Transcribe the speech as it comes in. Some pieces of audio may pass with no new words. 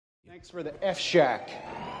Thanks for the F Shack.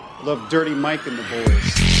 Love Dirty Mike and the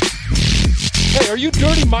boys. Hey, are you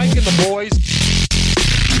Dirty Mike and the boys?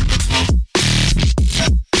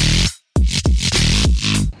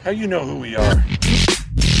 How you know who we are?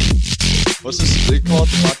 What's this? They call it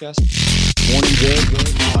the podcast? Morning Good.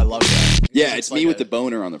 Oh, I love that. Yeah, it's me with the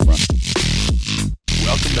boner on the front.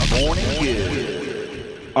 Welcome to Morning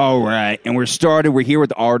Good. All right, and we're started. We're here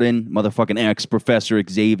with Arden, motherfucking X, Professor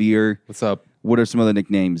Xavier. What's up? What are some other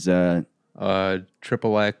nicknames?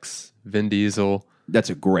 Triple X, Vin Diesel, That's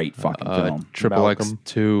a great fucking film. Triple X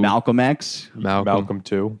 2, Malcolm X. Malcolm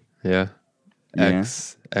 2. Yeah. Yeah.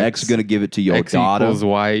 X X gonna give it to your X daughter. equals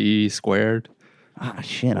YE squared. Ah,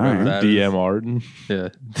 shit. All Whatever right. that is. DM Arden. Yeah.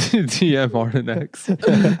 DM Arden X.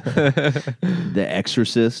 The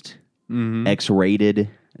Exorcist. X-rated.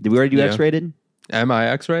 Did we already do Yeah. X-rated? Am I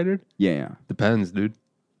X rated? Yeah. Depends, dude.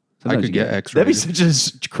 Sometimes I you could get X That'd be rated.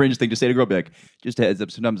 such a cringe thing to say to a girl. Be like, just a heads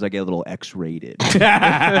up. Sometimes I get a little X-rated. That's the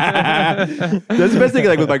best thing.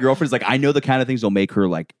 Like with my girlfriend, is like I know the kind of things will make her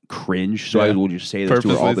like cringe, so I Yeah. will just say this to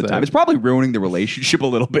her all Purposely the time. say. It's probably ruining the relationship a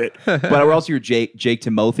little bit. But we're also your Jake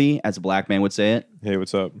Timothy, as a black man would say it. Hey,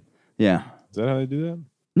 what's up? Yeah. Is that how they do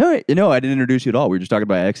that? No, I didn't introduce you at all. We were just talking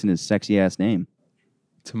about X and his sexy ass name.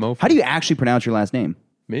 Timothy. How do you actually pronounce your last name?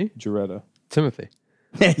 Me? Jaretta. Timothy.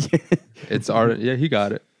 It's Arden. Yeah, he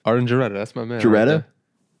got it. Arden Jaretta. That's my man. right Jaretta? there.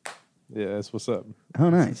 Yeah, that's what's up. Oh,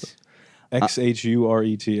 nice.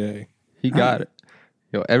 XHURETA. He got it.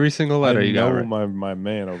 Yo, every single letter I you got know right. my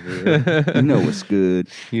man over here. You know what's good.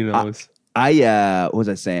 He knows. What was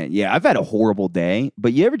I saying? Yeah, I've had a horrible day,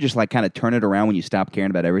 but you ever just like kind of turn it around when you stop caring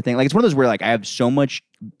about everything? Like it's one of those where like I have so much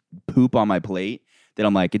poop on my plate that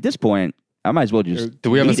I'm like, at this point, I might as well just Do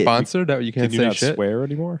we have a eat it. sponsor that you can't Can you say not shit? swear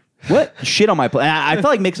anymore? What? Shit on my plate. I felt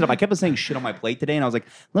like mixing it up. I kept on saying shit on my plate today, and I was like,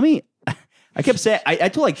 I kept saying, I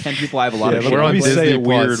told like 10 people I have a lot of shit we're on let my me plate. say Disney it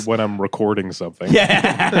weird Plus. when I'm recording something.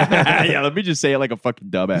 Yeah. Yeah, let me just say it like a fucking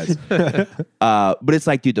dumbass. But it's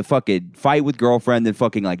like, dude, the fucking fight with girlfriend, then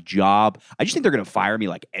fucking like job. I just think they're going to fire me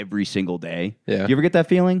like every single day. Yeah. You ever get that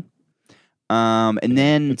feeling? And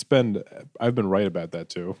then, I've been right about that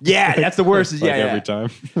too. yeah, that's the worst. Is, Like yeah, yeah. every time.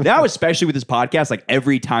 Now, especially with this podcast, like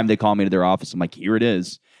every time they call me to their office, I'm like, here it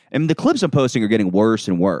is. And the clips I'm posting are getting worse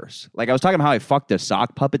and worse. Like I was talking about how I fucked a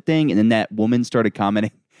sock puppet thing, and then that woman started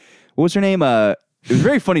commenting. What was her name? It was a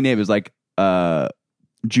very funny name. It was like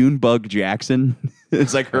Junebug Jackson.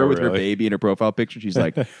 It's like her Oh, with her really? baby in her profile picture. She's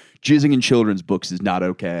like, jizzing in children's books is not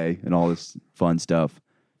okay, and all this fun stuff.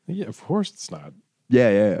 Yeah, of course it's not.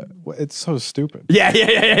 Yeah. It's so stupid. Yeah.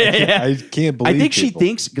 I can't believe I think she people.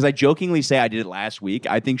 thinks, because I jokingly say I did it last week,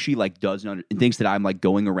 I think she like thinks that I'm like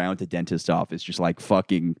going around to dentist's office just like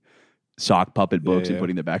fucking sock puppet books and Yeah.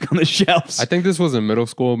 putting them back on the shelves. I think this was in middle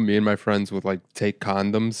school. Me and my friends would like take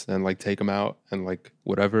condoms and like take them out and like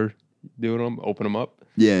whatever, do them, open them up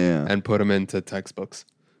yeah. and put them into textbooks.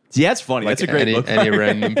 See, that's funny. Like That's a great any, bookmark. any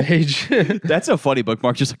random page. That's a funny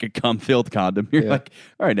bookmark, just like a cum-filled condom. You're Yeah. like,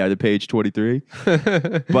 all right, now to page 23.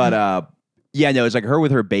 But yeah, no, it's like her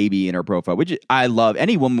with her baby in her profile, which I love.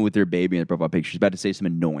 Any woman with their baby in their profile picture, she's about to say some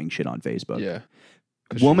annoying shit on Facebook. Yeah.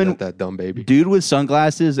 'Cause Woman- she got that dumb baby. Dude with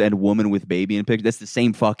sunglasses and woman with baby in picture, that's the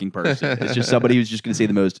same fucking person. It's just somebody who's just going to say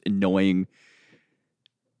the most annoying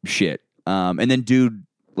shit. And then dude,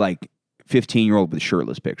 like 15-year-old with a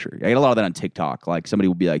shirtless picture. I get a lot of that on TikTok. Like somebody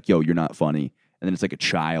will be like, yo, you're not funny. And then it's like a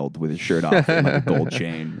child with his shirt off and like a gold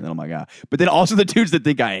chain. And then I'm like, ah. But then also the dudes that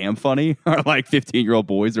think I am funny are like 15-year-old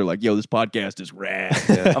boys. They're like, yo, this podcast is rad.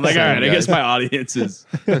 I'm like, all right, I guess my audience is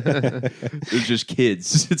it's just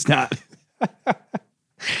kids. It's not.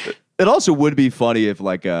 It also would be funny if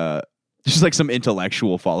like just like some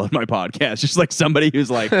intellectual followed my podcast. Just like somebody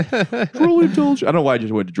who's like truly intelligent. I don't know why I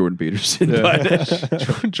just went to Jordan Peterson,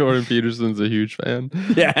 but Jordan Peterson's a huge fan.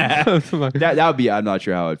 yeah. That would be, I'm not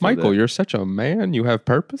sure how I'd feel Michael, that. you're such a man. You have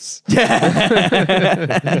purpose. But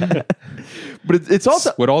it's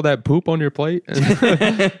also With all that poop on your plate, all you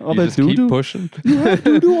that just keep doo-doo. pushing. You have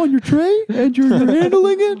doo-doo on your tray and you're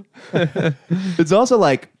handling it. It's also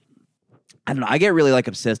like, I don't know. I get really like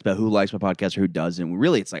obsessed about who likes my podcast or who doesn't.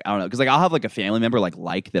 Really, it's like, I don't know. Because like I'll have like a family member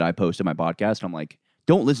like that I posted my podcast. And I'm like,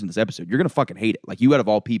 don't listen to this episode. You're going to fucking hate it. Like you out of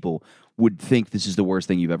all people would think this is the worst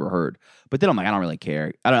thing you've ever heard. But then I'm like, I don't really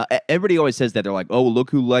care. I don't know. Everybody always says that. They're like, oh, look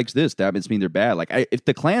who likes this. That must mean they're bad. Like if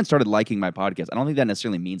the clan started liking my podcast, I don't think that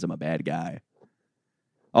necessarily means I'm a bad guy.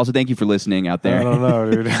 Also, thank you for listening out there. I don't know,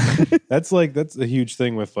 dude. That's a huge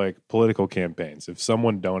thing with like political campaigns. If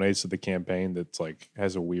someone donates to the campaign that's like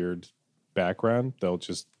has a weird background, they'll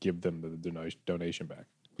just give them the donation back.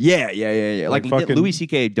 Yeah. Like Like fucking- Louis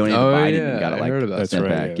C.K. donated to Oh, Biden yeah, and got it I like heard about That's sent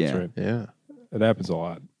right. back. Yeah, Yeah. that's right. Yeah. It happens a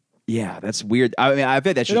lot. Yeah, that's weird. I mean, I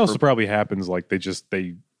bet that's It just also for- probably happens like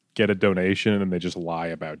they get a donation and they just lie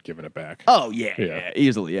about giving it back. Oh yeah, Yeah. yeah,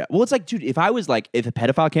 easily, yeah. Well, it's like, dude, if I was like, if a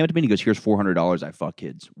pedophile came up to me and he goes, "Here's $400, I fuck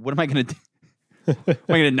kids," what am I gonna do? Am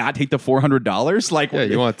I gonna not take the $400? Like, Yeah,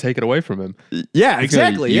 you want to take it away from him. yeah, gonna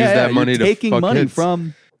exactly. use Yeah, that you're money to taking fuck money kids.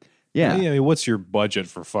 from. Yeah, I mean, what's your budget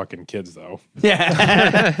for fucking kids though?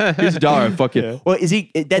 yeah. Here's $1, I fuck it. Yeah. Well, is he?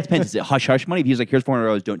 That depends. Is it hush hush money? If he's like, "Here's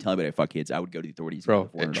 $400, don't tell anybody I fuck kids," I would go to the authorities. Bro,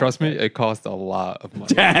 trust me, it costs a lot of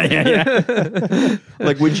money. yeah.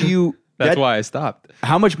 Like, would you? That's why I stopped.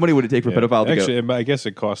 How much money would it take for a pedophile to Actually, go? I guess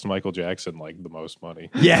it cost Michael Jackson like the most money.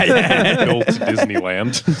 Yeah, yeah. Built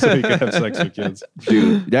Disneyland so he could have sex with kids.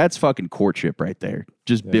 Dude, that's fucking courtship right there.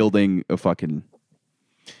 Just building a fucking.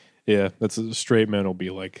 Yeah, that's a straight man will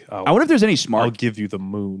be like, I wonder if there's any I'll smart. give you the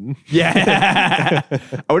moon. Yeah.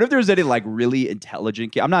 I wonder if there's any like really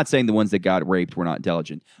intelligent kid. I'm not saying the ones that got raped were not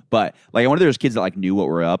intelligent, but like I wonder if there's kids that like knew what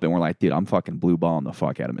we're up and were like, dude, I'm fucking blue balling the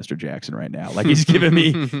fuck out of Mr. Jackson right now. Like he's giving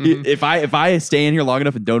me if I stay in here long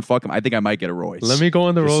enough and don't fuck him, I think I might get a Royce. Let me go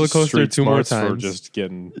on the roller Just coaster street 2 more smarts for times. just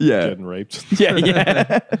getting raped. Yeah,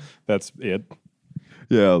 yeah. That's it.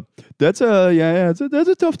 Yeah, that's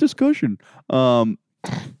a tough discussion.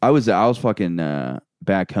 I was fucking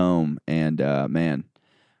back home, and man,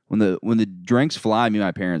 when the drinks fly, me and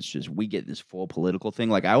my parents we get this full political thing.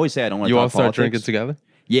 Like I always say, I don't want to You talk all start politics. drinking together?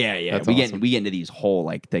 Yeah, yeah. That's we awesome. get into these whole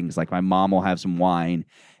like things. Like my mom will have some wine,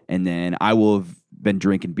 and then I will have been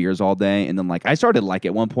drinking beers all day, and then like I started like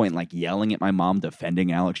at one point like yelling at my mom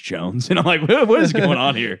defending Alex Jones, and I'm like, what is going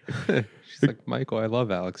on here? She's like, Michael, I love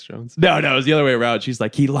Alex Jones. No, it was the other way around. She's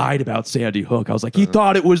like, he lied about Sandy Hook. I was like, he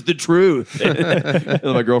thought it was the truth. And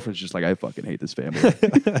my girlfriend's just like, I fucking hate this family.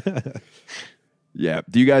 Yeah.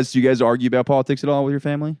 Do you guys argue about politics at all with your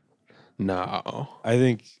family? No. I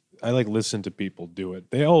think I like listen to people do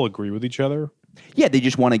it. They all agree with each other, Yeah, they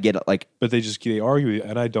just want to get like, but they argue,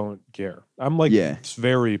 and I don't care. I'm like it's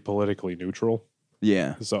very politically neutral,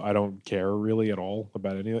 yeah. so I don't care really at all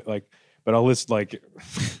about anything. Like, but I'll listen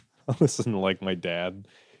I'll listen to like my dad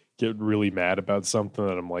get really mad about something,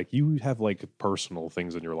 and I'm like, you have like personal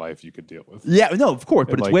things in your life you could deal with. Yeah, no, of course,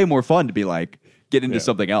 but And, it's like- way more fun to be like get into Yeah.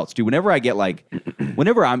 something else, dude. Whenever I get like,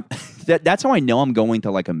 whenever I'm, that's how I know I'm going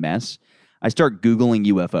to like a mess. I start Googling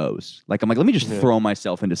UFOs. Like I'm like, let me just throw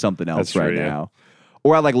myself into something else That's true, right yeah. now.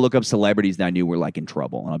 Or I like look up celebrities that I knew were like in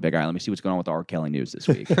trouble, and I'll be like, all right, let me see what's going on with the R. Kelly news this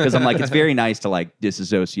week, because I'm like, it's very nice to like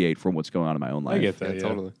disassociate from what's going on in my own life. I get that. Yeah, Yeah,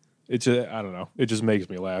 totally. It's I don't know. It just makes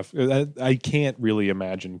me laugh. I can't really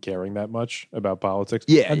imagine caring that much about politics.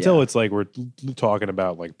 Yeah, until yeah. it's like we're talking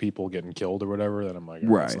about like people getting killed or whatever. Then I'm like,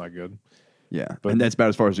 Right. that's not good. Yeah, But- and that's about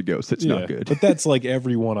as far as it goes. It's Yeah. not good. But that's like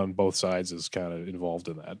everyone on both sides is kind of involved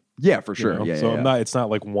in that. Yeah, for you sure. know? Yeah, so yeah, I'm not. It's not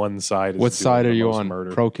like one side. Is What doing side the are you most on?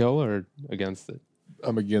 Murder. Pro kill or against it?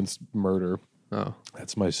 I'm against murder. Oh.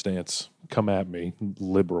 That's my stance. Come at me,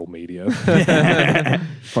 liberal media.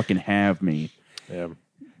 Fucking have me. Yeah.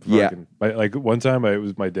 Yeah. Like one time,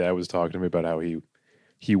 my dad was talking to me about how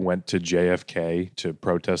he went to JFK to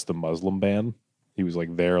protest the Muslim ban. He was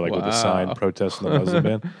like there, like with a sign Wow. protesting the Muslim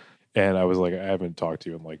ban. And I was like, I haven't talked to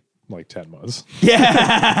you in like 10 months.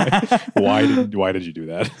 Yeah, Why did you do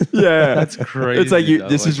that? yeah. That's crazy. It's like though.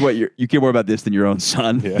 this is what you care more about this than your own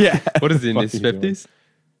son. Yeah, What is he in Fuck his are you doing? 50s?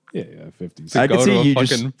 Yeah, 50s. I can Go see to a you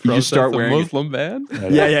just- fucking you just protest start of wearing it. Muslim ban?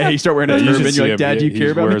 yeah. You start wearing a You should turban. see You're like, him. Dad, do you He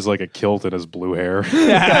care about me? wears like a kilt and his blue hair.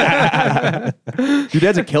 Your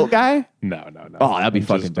dad's a kilt guy? No. Oh, that'd be I'm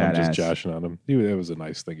fucking I'm badass. just joshing on him. It was a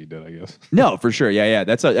nice thing he did, I guess. No, for sure. Yeah.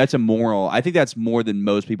 That's a moral. I think that's more than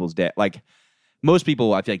most people's dad. Like most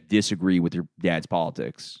people, I feel like disagree with your dad's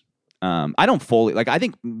politics. I don't fully like. I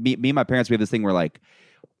think me and my parents, we have this thing where like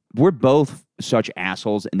we're both such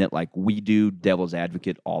assholes, and that like we do devil's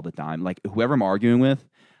advocate all the time. Like whoever I'm arguing with,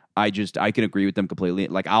 I can agree with them completely.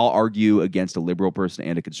 Like I'll argue against a liberal person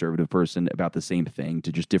and a conservative person about the same thing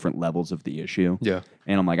to just different levels of the issue. Yeah.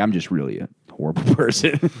 And I'm like, I'm just really a horrible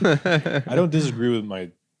person. I don't disagree with my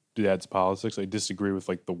dad's politics. I disagree with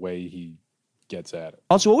like the way he gets at it.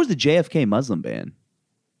 Also, what was the JFK Muslim ban?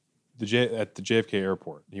 At the JFK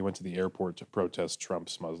airport, he went to the airport to protest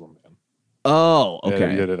Trump's Muslim ban. Oh, He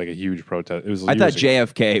okay. did like a huge protest. It was. I thought years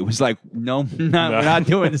ago. JFK was like, no, we're not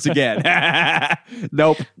doing this again.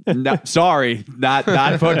 Nope. No, sorry. Not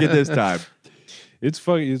fucking this time. It's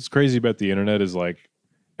crazy about the internet is like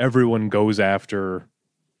everyone goes after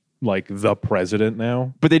like the president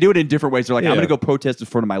now. But they do it in different ways. They're like, I'm Yeah. going to go protest in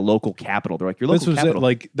front of my local capital. They're like, your That's local what's capital.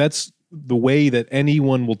 like that's the way that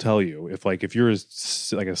anyone will tell you if you're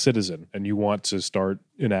like a citizen and you want to start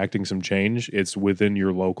enacting some change, it's within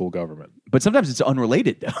your local government. But sometimes it's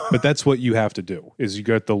unrelated, though. But that's what you have to do is you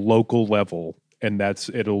go at the local level and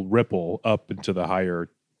it'll ripple up into the higher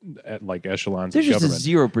like echelons There's of just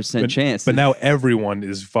government. a 0% chance. But now everyone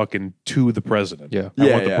is fucking to the president. Yeah. I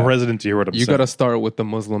Yeah, want yeah. the president to hear what I'm You saying. got to start with the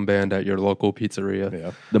Muslim band at your local pizzeria.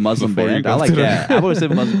 Yeah. the Muslim before you band. go I like to the- that. I would say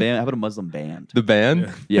Muslim band. How about a Muslim band? The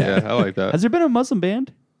band? Yeah. I like that. Has there been a Muslim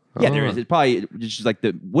band? Yeah, there Oh. is. It's probably just like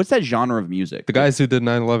what's that genre of music? The guys who did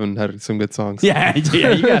 9/11 had some good songs. Yeah,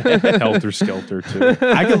 yeah, you got it. Helter Skelter too.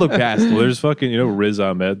 I could look past Well, it. there's fucking Riz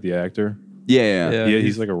Ahmed, the actor. Yeah. Yeah. Yeah,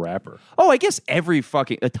 he's like a rapper. Oh, I guess a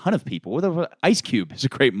ton of people. What the Ice Cube is a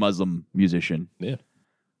great Muslim musician. Yeah.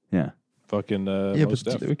 Yeah. Fucking Yeah, Mos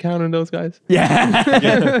but Def. we counting those guys?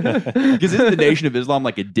 Yeah. Because isn't the Nation of Islam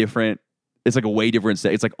like a different, it's like a way different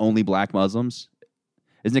sect. It's like only black Muslims.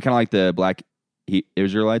 Isn't it kind of like the black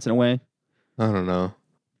Israelites in a way? I don't know.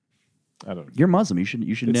 I don't know. You're Muslim. You should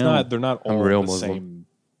It's know. not. They're not I'm all real the Muslim. same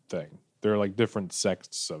thing. They're like different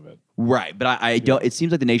sects of it. Right. But I don't, it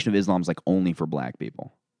seems like the Nation of Islam is like only for black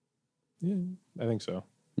people. Yeah, I think so.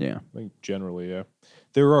 Yeah. I think generally, yeah.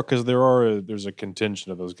 There's a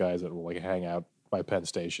contingent of those guys that will like hang out by Penn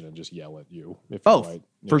Station and just yell at you. If Oh, you're white,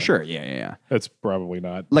 you for know. sure. Yeah. That's probably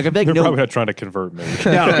not. Like I think They're no. probably not trying to convert me.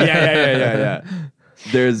 No, yeah.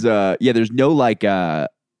 There's no like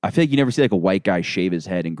I feel like you never see like a white guy shave his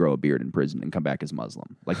head and grow a beard in prison and come back as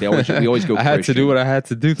Muslim. Like we always go I had to Christian. do what I had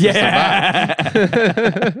to do to survive.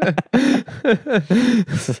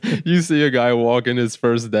 You see a guy walk in his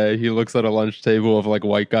first day, he looks at a lunch table of like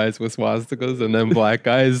white guys with swastikas and then black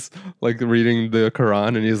guys like reading the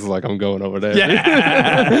Quran, and he's like, I'm going over there.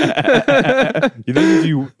 You think if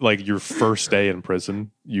you like your first day in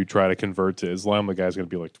prison, you try to convert to Islam, the guy's gonna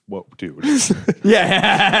be like, "Whoa, dude!"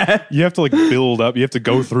 Yeah. You have to like build up. You have to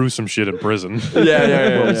go through some shit in prison.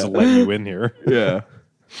 Yeah. We'll just let you in here. Yeah.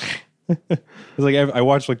 It's like I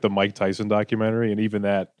watched like the Mike Tyson documentary, and even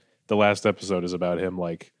that, the last episode is about him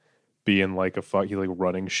like being like he like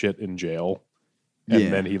running shit in jail, and Yeah.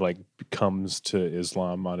 then he like comes to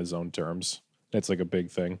Islam on his own terms. That's like a big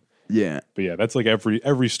thing. Yeah. But yeah, that's like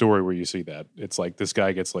every story where you see that. It's like this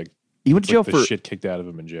guy gets like He went to jail the for shit kicked out of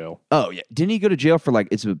him in jail. Oh yeah. Didn't he go to jail for like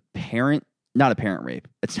it's not a parent rape.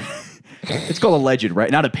 It's called alleged,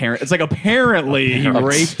 right? Not a parent. It's like apparently he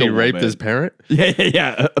raped He a raped woman. his parent?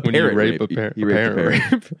 Yeah. A When you parent rape rape. a parent, He raped a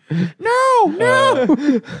parent. rape.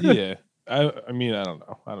 No. Yeah. I mean, I don't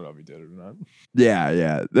know. I don't know if he did it or not.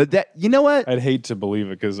 Yeah. That you know what? I'd hate to believe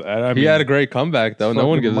it because I He mean, had a great comeback though. No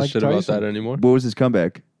one Fucking gives a Mike shit about Tyson. that anymore. What was his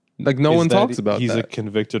comeback? Like no is one that talks about he's a that.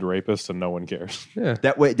 convicted rapist and no one cares. Yeah.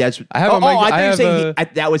 That way. That's. I have a I mic- thought I you were have saying a-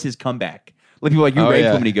 that was his comeback. Like people are like you Oh, raped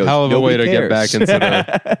yeah. him, and he goes, Hell of a way to "Nobody get back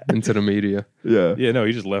cares." into the media. Yeah. Yeah, no,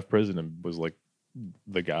 he just left prison and was like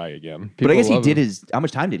the guy again. But I guess he love did him. his. How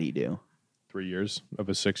much time did he do? 3 years of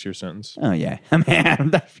a 6-year sentence. Oh yeah,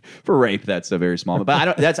 man. For rape, that's a very small. But I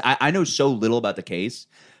don't. I know so little about the case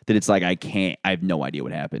that it's like I have no idea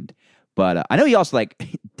what happened. But I know he also like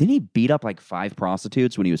didn't he beat up like 5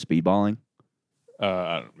 prostitutes when he was speedballing?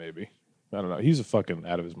 I don't know, maybe. I don't know. He's a fucking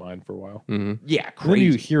out of his mind for a while. Hmm. Yeah, When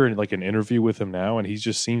you crazy. hear like an interview with him now, and he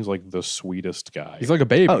just seems like the sweetest guy. He's like a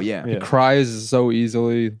baby. Oh yeah, He Yeah. cries so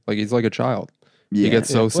easily. Like he's like a child. yeah. He gets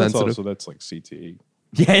so Well, sensitive. that's like CTE.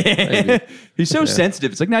 Yeah, he's so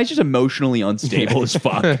sensitive. It's like, no, he's just emotionally unstable as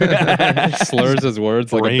fuck. Slurs his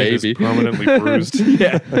words like a Brain is baby. permanently bruised.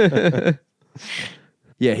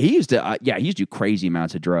 Yeah, he used to. He used to do crazy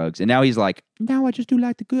amounts of drugs, and now he's like, now I just do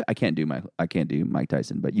like the good. I can't do Mike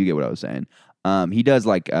Tyson, but you get what I was saying. He does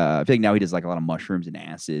like. I feel like now he does like a lot of mushrooms and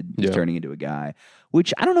acid. He's Yeah. turning into a guy,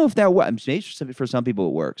 which I don't know if that works. Maybe for some people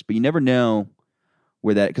it works, but you never know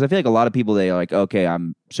where that. Because I feel like a lot of people they are like, okay,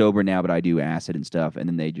 I'm sober now, but I do acid and stuff, and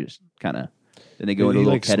then they just kind of then they go into a he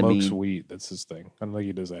little like smokes ketamine. weed. That's his thing. I don't think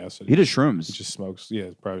he does acid. He does shrooms. He just smokes.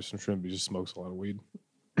 Yeah, probably some shrimp. He just smokes a lot of weed.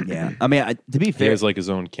 Yeah, I mean, to be He fair, has like his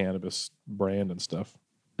own cannabis brand and stuff.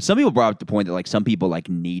 some people brought up the point that like some people like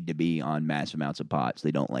need to be on massive amounts of pot so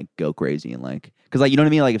they don't like go crazy and like because like you know what I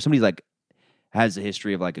mean, like if somebody's like has a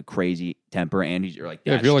history of like a crazy temper and you're like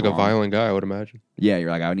Yeah, that if you're like a strong, violent guy, I would imagine. yeah, you're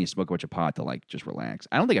like I need to smoke a bunch of pot to like just relax.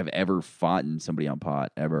 I don't think I've ever fought somebody on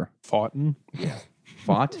pot ever. Foughten?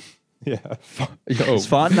 Fought? Yeah. Yo, Is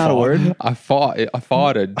fought not a word? I fought it. I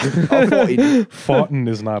fought it. Foughten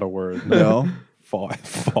is not a word. No.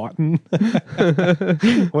 Foughten?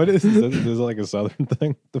 What is this? Is it like a southern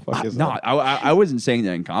thing? The fuck is No, that? I wasn't saying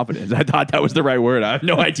that in confidence. I thought that was the right word. I have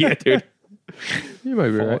no idea, dude. You might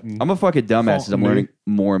be right. Foughten. I'm a fucking dumbass as I'm Fault me. learning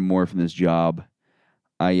more and more from this job.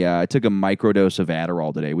 I took a microdose of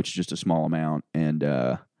Adderall today, which is just a small amount. And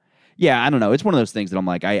yeah, I don't know. It's one of those things that I'm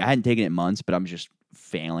like, I hadn't taken it in months, but I'm just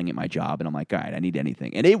failing at my job, and I'm like, all right, I need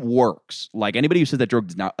anything, and it works. Like anybody who says that drug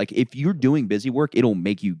does not, like if you're doing busy work, it'll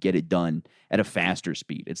make you get it done at a faster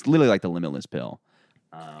speed. It's literally like the limitless pill.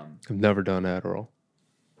 I've never done Adderall.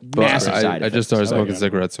 Massive side I just effects. started I like smoking Adderall.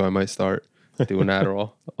 cigarettes, so I might start doing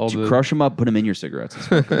Adderall. You crush them up, put them in your cigarettes. And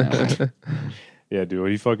smoke them that way. Yeah, dude.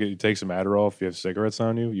 When you take some Adderall, if you have cigarettes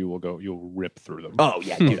on you, you'll rip through them. Oh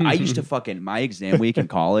yeah, dude. I used to fucking my exam week in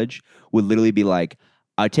college would literally be like,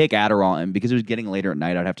 I'd take Adderall, and because it was getting later at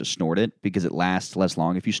night, I'd have to snort it because it lasts less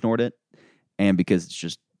long if you snort it, and because it's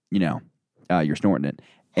just you're snorting it.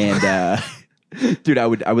 And dude, I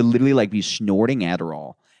would literally like be snorting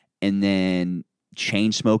Adderall and then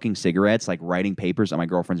chain smoking cigarettes, like writing papers on my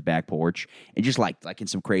girlfriend's back porch, and just like in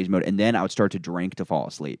some crazy mode. And then I would start to drink to fall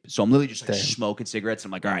asleep. So I'm literally just like smoking cigarettes.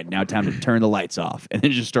 I'm like, all right, now time to turn the lights off, and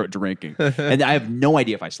then just start drinking. And I have no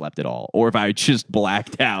idea if I slept at all or if I just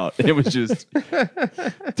blacked out. It was just,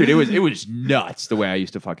 dude, it was nuts the way I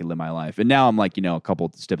used to fucking live my life. And now I'm like, a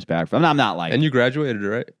couple steps back from. I'm not like, And you graduated,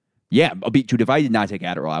 right? yeah, dude. If I did not take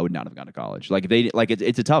Adderall, I would not have gone to college. Like if they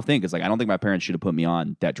it's a tough thing because like I don't think my parents should have put me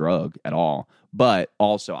on that drug at all. But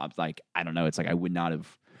also, I'm like, I don't know. It's like I would not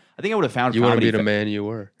have. I think I would have found You want to comedy be the man you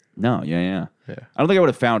were. No, yeah. Yeah. I don't think I would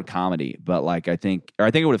have found comedy, but like I think I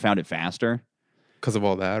would have found it faster. Because of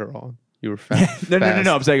all the Adderall. You were fast. No.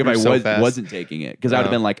 I'm saying if I fast. wasn't taking it, because I would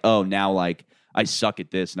have been like, oh, now like I suck at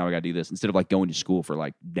this. Now I got to do this instead of like going to school for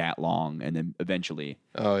like that long and then eventually.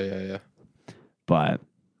 Oh, yeah. But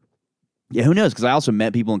yeah, who knows? Because I also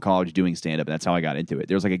met people in college doing stand up. That's how I got into it.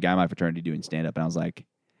 There was like a guy in my fraternity doing stand up, and I was like,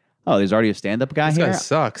 oh, there's already a stand up guy This here. guy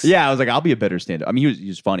sucks. Yeah, I was like, I'll be a better stand up. I mean, he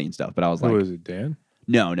was funny and stuff, but I was like, Who is it, Dan?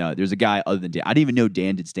 No. There's a guy other than Dan. I didn't even know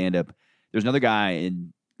Dan did stand up. There's another guy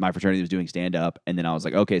in my fraternity that was doing stand up, and then I was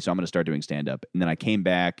like, okay, so I'm going to start doing stand up. And then I came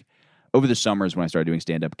back over the summers when I started doing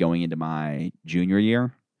stand up, going into my junior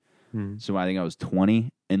year. So I think I was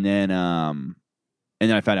 20, and then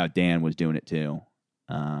I found out Dan was doing it too,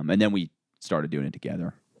 and then we started doing it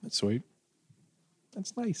together. That's sweet.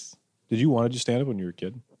 That's nice. Did you want to just stand up when you were a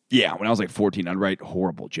kid? Yeah, when I was like 14, I'd write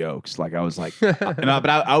horrible jokes. Like I was like,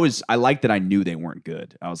 I liked that I knew they weren't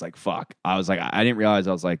good. I was like, fuck. I was like, I didn't realize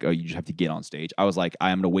I was like, oh, you just have to get on stage. I was like,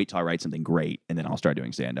 I'm gonna wait till I write something great, and then I'll start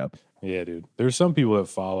doing stand up. Yeah, dude. There's some people that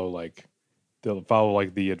they'll follow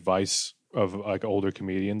like the advice of like older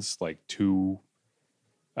comedians, like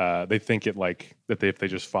they think it like that if they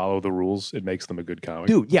just follow the rules, it makes them a good comic.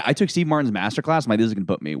 Dude, yeah, I took Steve Martin's masterclass. I'm like, this is going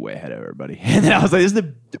to put me way ahead of everybody. And then I was like, this is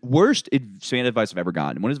the worst stand advice I've ever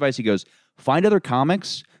gotten. One advice, he goes, find other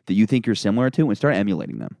comics that you think you're similar to and start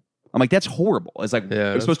emulating them. I'm like, that's horrible. It's like,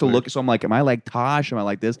 Yeah, I'm supposed to look. So I'm like, am I like Tosh? Am I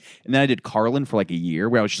like this? And then I did Carlin for like a year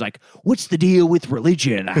where I was just like, what's the deal with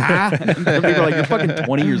religion? Huh? And people are like, you're fucking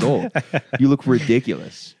 20 years old. You look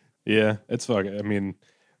ridiculous. Yeah, it's fucking. I mean,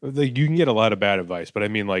 you can get a lot of bad advice, but I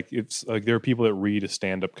mean, like, it's like there are people that read a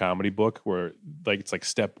stand-up comedy book where, like, it's like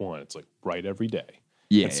step one. It's like write every day.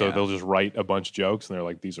 Yeah. And so they'll just write a bunch of jokes, and they're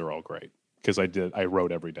like, these are all great because I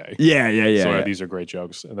wrote every day. Yeah. So these are great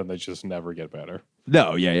jokes, and then they just never get better.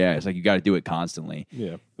 No, yeah. It's like you got to do it constantly.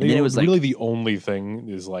 Yeah, And then it was like, really the only thing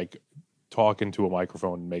is like talk into a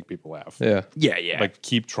microphone and make people laugh. Yeah. yeah. Like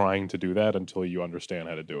keep trying to do that until you understand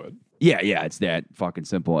how to do it. Yeah, it's that fucking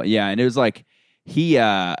simple. Yeah, and it was like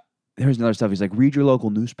there's another stuff. He's like, read your local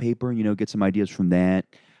newspaper, get some ideas from that.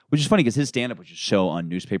 Which is funny because his stand-up was just so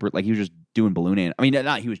un-newspaper. Like, he was just doing balloon animals. I mean,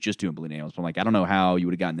 not he was just doing balloon animals, but I'm like, I don't know how you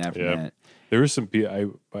would have gotten that from that. There was some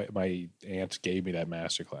my aunt gave me that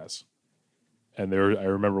masterclass. And I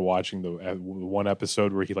remember watching the one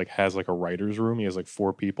episode where he like has like a writer's room. He has like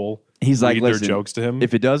 4 people. He's like, read their listen, jokes to him.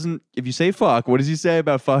 If you say fuck, what does he say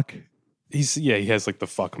about fuck? He has like the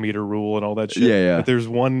fuck meter rule and all that shit. Yeah. But there's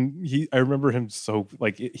one I remember him so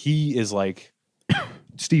like he is like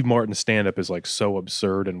Steve Martin's stand-up is like so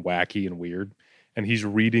absurd and wacky and weird. And he's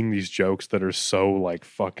reading these jokes that are so like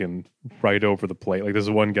fucking right over the plate. Like this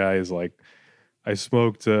one guy is like, I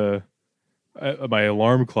smoked my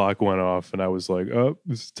alarm clock went off and I was like, oh,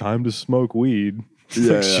 it's time to smoke weed.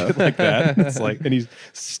 Shit like that. It's like, and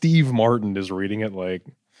Steve Martin is reading it like,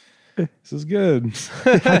 this is good.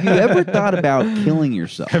 Have you ever thought about killing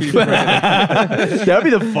yourself? That'd be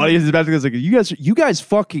the funniest. It's like, you guys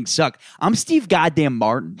fucking suck. I'm Steve goddamn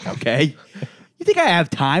Martin, okay? You think I have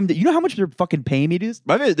time? You know how much they're fucking paying me to do this?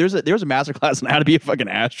 By the way, there's a masterclass on how to be a fucking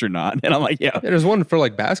astronaut, and I'm like, yeah. There's one for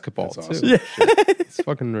like basketball too. awesome. Yeah. It's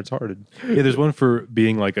fucking retarded. Yeah, there's one for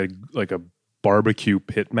being like a barbecue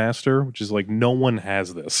pit master, which is like no one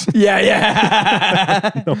has this.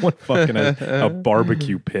 Yeah. No one fucking has a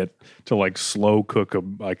barbecue pit to like slow cook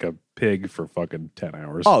a pig for fucking 10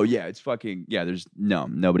 hours. Oh yeah, it's fucking yeah.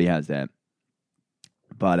 Nobody has that.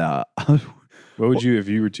 But What would you, if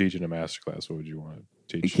you were teaching a master class, what would you want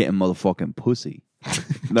to teach? Getting motherfucking pussy.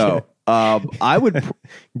 No. I would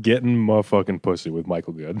Getting motherfucking pussy with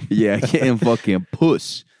Michael Good. Yeah, getting fucking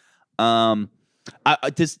puss. To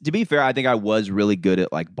be fair, I think I was really good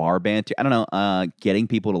at like bar banter. I don't know, getting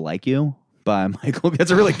people to like you by Michael. That's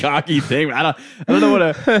a really cocky thing. I don't know what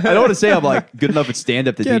I don't want to say. I'm like good enough at stand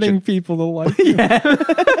up to teach. people to like Yeah.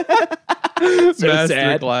 So Master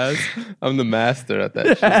sad. class. I'm the master at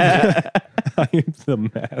that shit. I am the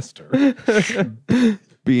master.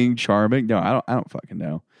 Being charming. No, I don't fucking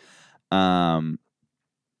know.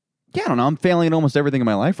 Yeah, I don't know. I'm failing at almost everything in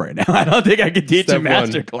my life right now. I don't think I could teach a Step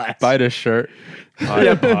master one, class. buy this shirt.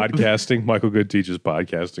 Podcasting. Michael Good teaches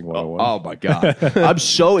podcasting 101. Oh my god! It's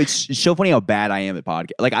so funny how bad I am at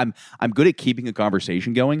podcast. Like I'm good at keeping a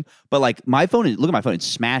conversation going, but like my phone is, look at my phone, it's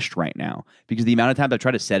smashed right now because the amount of times I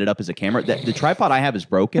try to set it up as a camera, the tripod I have is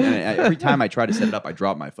broken, and every time I try to set it up, I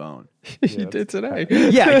drop my phone. You did today.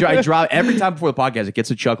 Yeah, I drop every time before the podcast. It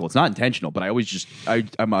gets a chuckle. It's not intentional, but I always just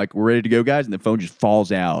I'm like, we're ready to go, guys, and the phone just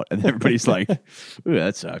falls out, and everybody's like, ooh,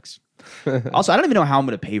 that sucks. Also, I don't even know how I'm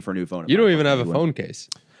going to pay for a new phone. You don't even have a phone case.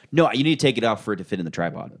 No, you need to take it off for it to fit in the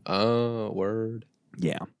tripod. Oh, word.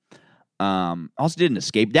 Yeah. Also did an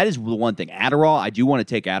escape. That is the one thing. Adderall. I do want to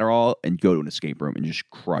take Adderall and go to an escape room and just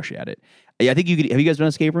crush at it. I think you could. Have you guys done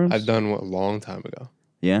escape rooms? I've done one a long time ago.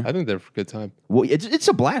 Yeah. I think they're a good time. Well, it's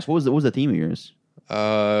a blast. What was the theme of yours?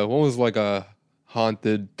 One was like a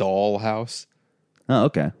haunted doll house. Oh,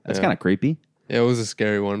 okay. That's Yeah. kind of creepy. Yeah, it was a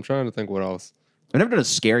scary one. I'm trying to think what else. I've never done a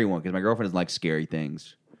scary one because my girlfriend doesn't like scary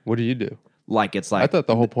things. What do you do? Like it's I like thought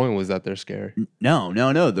the whole point was that they're scary. no.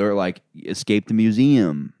 They're like escape the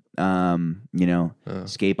museum.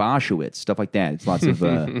 Escape Auschwitz, stuff like that. It's lots of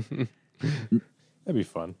That'd be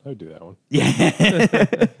fun. I would do that one.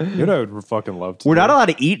 yeah. You know, I would fucking love to. We're do? not allowed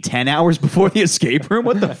to eat 10 hours before the escape room.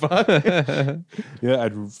 What the fuck? Yeah,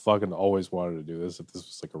 I'd fucking always wanted to do this if this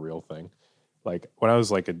was like a real thing. Like when I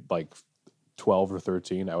was like 12 or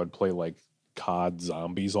 13, I would play like COD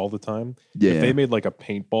Zombies all the time. Yeah. If they made like a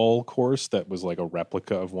paintball course that was like a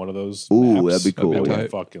replica of one of those, Ooh, maps, that'd be cool. I would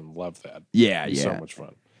Tight. fucking love that. Yeah, It'd be yeah. so much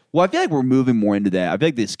fun. Well, I feel like we're moving more into that. I feel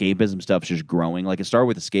like the escapism stuff's just growing. Like it started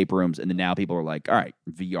with escape rooms, and then now people are like, all right,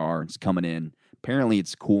 VR is coming in. Apparently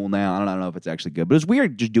it's cool now. I don't know if it's actually good. But it's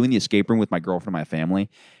weird just doing the escape room with my girlfriend and my family.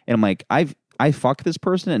 And I'm like, I fucked this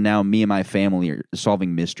person, and now me and my family are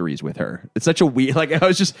solving mysteries with her. It's such a weird, like I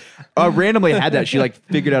was just randomly had that. She like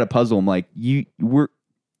figured out a puzzle. I'm like,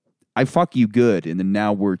 I fuck you good, and then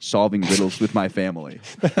now we're solving riddles with my family.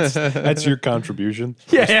 That's your contribution.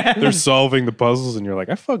 Yeah. They're solving the puzzles, and you're like,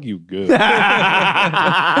 I fuck you good. I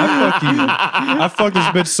fuck this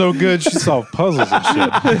bitch so good, she solved puzzles and shit.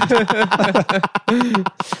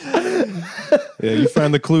 Yeah, you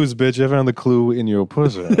found the clues, bitch. I found the clue in your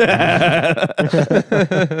pussy.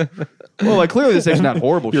 Well, like clearly this thing's not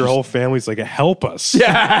horrible. Your She's- whole family's like, help us.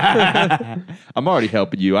 I'm already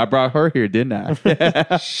helping you. I brought her here, didn't I?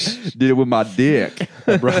 Did it with my dick.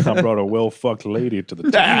 I brought a well-fucked lady to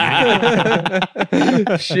the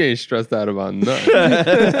table. She ain't stressed out about nothing.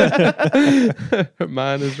 Her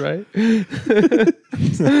mind is right.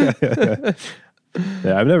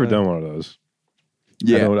 Yeah, I've never done one of those.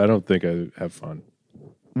 Yeah. I don't think I have fun.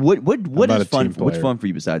 What not is a fun? team What's player. fun for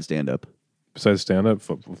you besides stand up? Besides stand-up,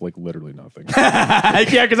 like literally nothing. Yeah,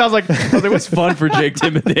 because I was like, what's fun for Jake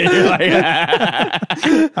Timothy? You're like,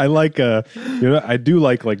 I like, I do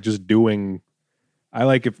like just doing. I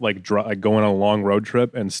like if like going on a long road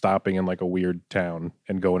trip and stopping in like a weird town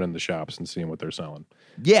and going in the shops and seeing what they're selling.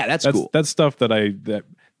 yeah, that's cool. That's stuff that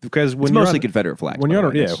because when It's you're mostly on, Confederate flags. when by you're the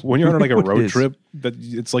on, way. yeah, when you're on like a What it road is. trip, that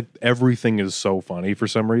it's like everything is so funny for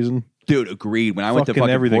some reason. Dude, agreed. When I went to Fucking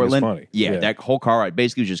fucking everything is Portland, funny. Yeah, Yeah. that whole car ride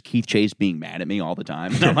basically was just Keith Chase being mad at me all the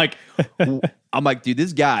time. And I'm like, dude,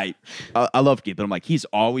 this guy, I love Keith, but I'm like, he's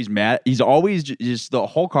always mad. He's always just the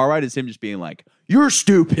whole car ride is him just being like, you're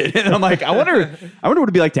stupid. And I'm like, I wonder what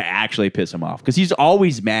it'd be like to actually piss him off because he's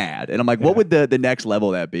always mad. And I'm like, what would the next level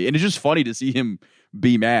of that be? And it's just funny to see him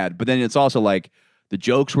be mad. But then it's also like the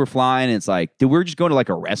jokes were flying. And it's like, dude, we're just going to like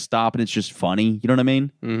a rest stop and it's just funny. You know what I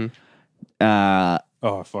mean? Mm-hmm.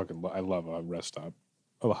 Oh, I love a rest stop,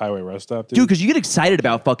 a highway rest stop, dude. Because you get excited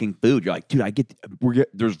about fucking food. You're like, dude,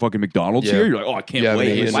 there's fucking McDonald's Yeah. here. You're like, oh, I can't Yeah, I've been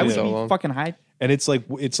wait. eating Why it would so you long. fucking hide? And it's like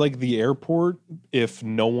the airport if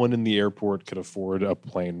no one in the airport could afford a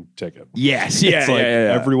plane ticket. Yes, yeah, It's like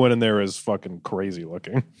yeah. everyone in there is fucking crazy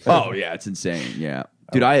looking. Oh yeah, it's insane. Yeah,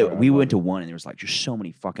 dude, we went to one and there was like just so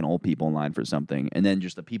many fucking old people in line for something, and then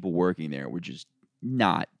just the people working there were just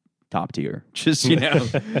not top tier. Just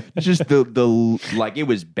just the like it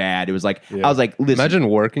was bad. It was like Yeah. I was like, listen, Imagine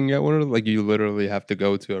working at one of them. Like you literally have to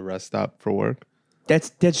go to a rest stop for work.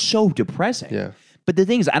 That's so depressing. Yeah. But the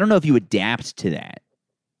thing is, I don't know if you adapt to that.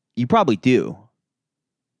 You probably do.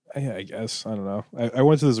 Yeah, I guess. I don't know. I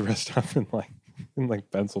went to this restaurant in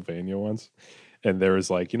Pennsylvania once, and there was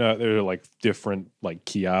like, there are like different like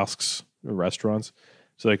kiosks restaurants.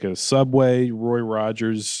 So like a Subway, Roy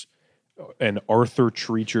Rogers, and Arthur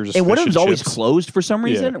Treacher's. And one of Fish them's always Chips. closed for some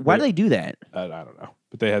reason. Yeah, Why do they do that? I don't know.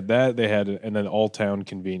 But they had that. They had, and then All Town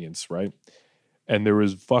Convenience, right? And there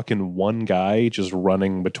was fucking one guy just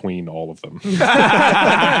running between all of them. Hitting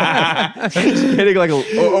like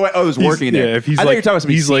it was working there. Yeah, if he's I thought you were talking about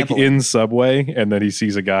somebody he's like sampling. in Subway, and then he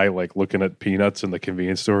sees a guy like looking at peanuts in the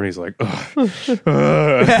convenience store, and he's like, ugh.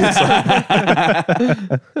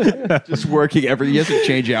 just working everything. He has to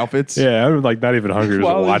change outfits. Yeah, I'm like not even hungry, just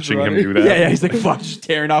While he's watching him running. do that. Yeah, he's like, fuck, just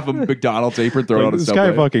tearing off a McDonald's apron, throwing it on a This Subway.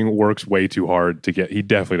 guy fucking works way too hard to get. He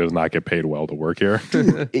definitely does not get paid well to work here.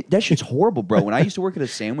 That shit's horrible, bro. When I used to work at a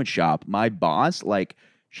sandwich shop, my boss, like,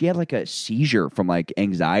 she had like a seizure from like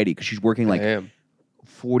anxiety because she's working like Damn.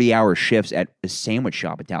 40-hour shifts at a sandwich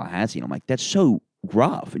shop in Tallahassee. And I'm like, that's so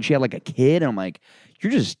rough. And she had like a kid, and I'm like,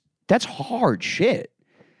 that's hard shit.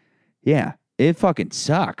 Yeah, it fucking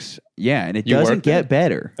sucks. Yeah, and it You doesn't worked there? get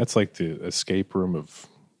better. That's like the escape room of.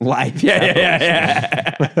 Life.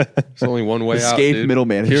 Yeah. There's only one way out. Escape dude. middle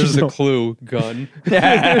manager. Here's the clue: gun.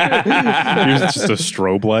 Here's just a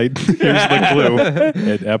strobe light. Here's the clue: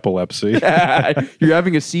 and epilepsy. You're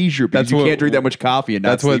having a seizure because That's you what- can't drink that much coffee and not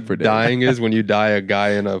That's sleep what for days. dying is. When you die, a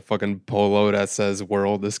guy in a fucking polo that says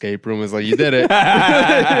 "World Escape Room" is like, "You did it."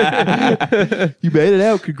 You made it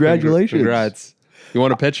out. Congratulations. Congrats. You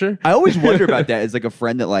want a picture? I always wonder about that as like a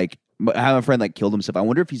friend that like I have a friend like killed himself. I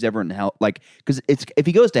wonder if he's ever in hell, like because it's if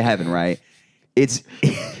he goes to heaven, right? It's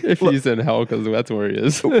If he's in hell, because that's where he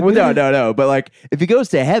is. well, no. But like if he goes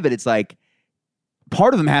to heaven, it's like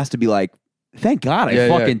part of him has to be like, thank God I Yeah,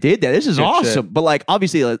 fucking did that. This is Good awesome. shit. But like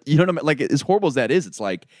obviously, like, you know what I mean? Like as horrible as that is, it's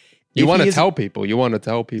like You if want he to is- tell people. You want to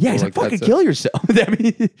tell people. Yeah, he's like, fucking that's it. kill yourself. I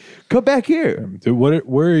mean, come back here. Dude,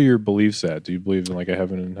 where are your beliefs at? Do you believe in like a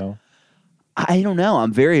heaven and hell? I don't know.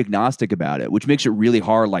 I'm very agnostic about it, which makes it really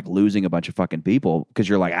hard, like losing a bunch of fucking people because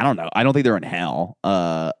you're like, I don't know. I don't think they're in hell.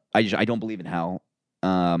 I don't believe in hell.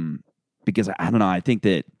 Because I don't know. I think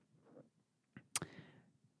that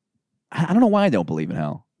I don't know why I don't believe in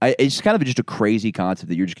hell. It's kind of just a crazy concept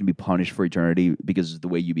that you're just gonna be punished for eternity because of the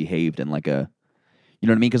way you behaved and like a, you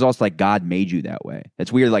know what I mean? Because also like God made you that way.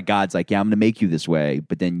 It's weird. Like God's like, yeah, I'm gonna make you this way,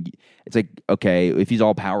 but then it's like, okay, if he's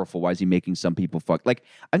all powerful, why is he making some people fuck? Like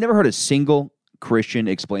I've never heard a single Christian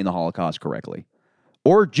explain the Holocaust correctly,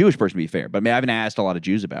 or Jewish person to be fair. But I mean, I haven't asked a lot of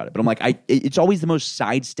Jews about it. But I'm like, it's always the most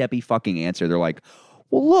sidesteppy fucking answer. They're like,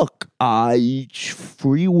 well, look,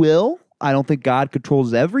 free will. I don't think God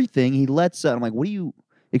controls everything. He lets. I'm like, what do you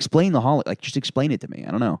explain the Holocaust? Like, just explain it to me.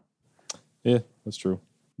 I don't know. Yeah, that's true.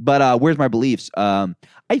 But where's my beliefs?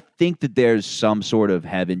 I think that there's some sort of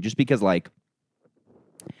heaven, just because like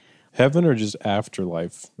Heaven or just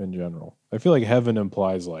afterlife in general? I feel like heaven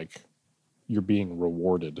implies like you're being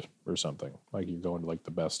rewarded or something. Like you're going to like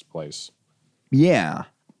the best place. yeah,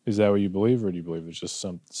 Is that what you believe, or do you believe it's just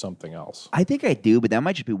something else? I think I do, but that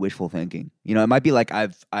might just be wishful thinking. You know, it might be like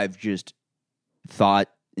I've just thought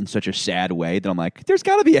in such a sad way that I'm like, there's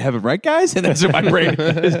got to be a heaven, right, guys? And that's what my brain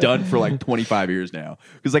has done for like 25 years now.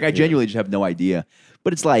 Because like I genuinely just have no idea.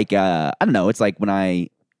 But it's like I don't know. It's like when I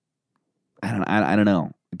don't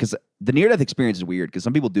know, because the near death experience is weird because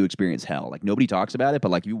some people do experience hell. Like nobody talks about it, but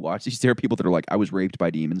like you watch these, there are people that are like, I was raped by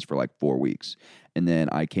demons for like 4 weeks, and then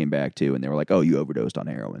I came back to, and they were like, oh, you overdosed on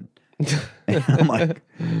heroin. And I'm like,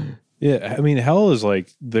 Yeah, I mean, hell is like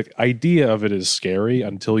the idea of it is scary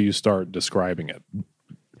until you start describing it.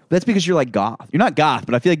 that's because you're like goth. You're not goth,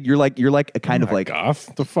 but I feel like you're like a kind of like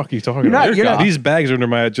goth. The fuck are you talking You're not- about? you're not- These bags are under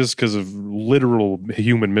my head just because of literal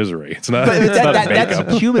human misery. It's not. But It's not that's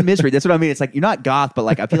makeup. human misery. That's what I mean. It's like you're not goth, but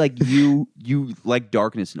like I feel like you like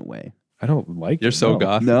darkness in a way. I don't like. You're it, so no.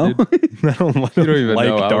 goth. No, dude. I don't like, You don't even like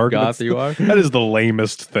know how darkness. goth you are. That is the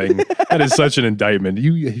lamest thing. That is such an indictment.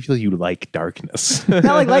 I feel you like darkness.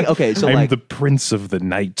 not like okay. So I'm like the prince of the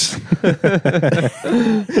night.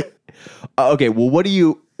 okay. Well, what do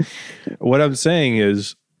you? What I'm saying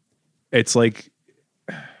is, it's like,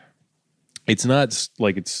 it's not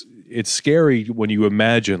like it's scary when you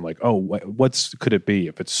imagine like, oh, what's could it be?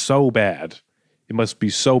 If it's so bad, it must be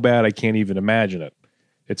so bad I can't even imagine it.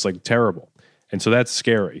 It's like terrible. And so that's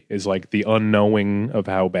scary, is like the unknowing of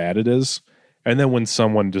how bad it is. And then when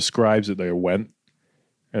someone describes it, they went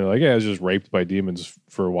and they're like, yeah, I was just raped by demons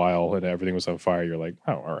for a while and everything was on fire. You're like,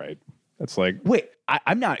 oh, all right. That's like Wait,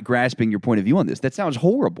 I'm not grasping your point of view on this. That sounds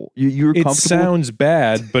horrible. You're it comfortable. sounds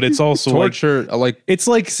bad, but it's also like Torture, like it's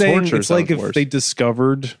like saying Torture it's like sounds if worse. they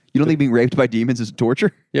discovered You don't think being raped by demons is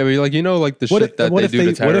torture? yeah, but like like the What shit if- that what they if do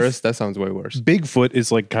they- to what if- terrorists. That sounds way worse. Bigfoot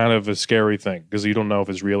is like kind of a scary thing because you don't know if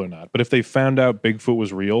it's real or not. But if they found out Bigfoot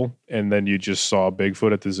was real and then you just saw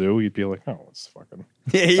Bigfoot at the zoo, you'd be like, oh, it's fucking.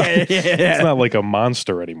 yeah. It's not like a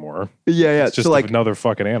monster anymore. Yeah. It's just So like another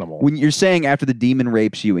fucking animal. when you're saying after the demon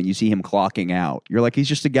rapes you and you see him clocking out, you're like, he's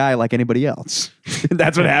just a guy like anybody else.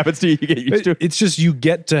 That's what happens to you. You get used to it. It's just you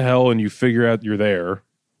get to hell and you figure out you're there,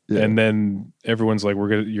 and then everyone's like,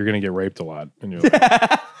 you're gonna get raped a lot, and you're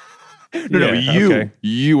like, No, Yeah, you okay.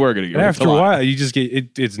 you are gonna get and raped after a lot. while, you just get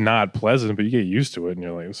it's not pleasant, but you get used to it, and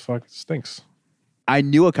you're like, this fuck stinks. I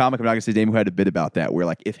knew a comic, I'm not gonna say his name, who had a bit about that, where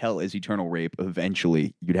like if hell is eternal rape,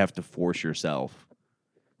 eventually you'd have to force yourself.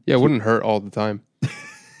 Yeah, it wouldn't hurt all the time.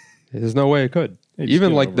 There's no way it could. Yeah, just Even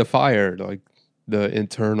get like over the it. fire, like the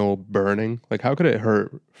internal burning. Like, how could it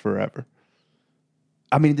hurt forever?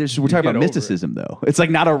 I mean, we're talking get about over mysticism though. It's like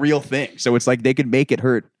not a real thing. So it's like they could make it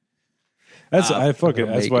hurt. That's That's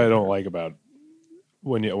make what it. I don't like about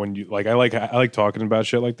when you like I like talking about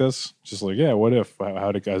shit like this. Just like, yeah, what if?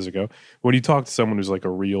 How does it go? When you talk to someone who's like a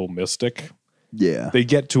real mystic, Yeah. they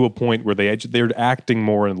get to a point where they're acting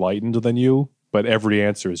more enlightened than you, but every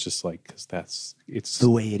answer is just like because it's the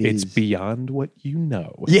way it It's is. beyond what you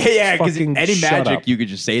know. Yeah, because Fucking any shut magic up. you could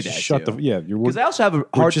just say that. Just shut the you're Because I also have a we're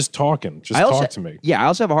hard just talking. Just I also- talk to me. Yeah, I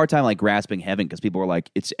also have a hard time like grasping heaven because people are like,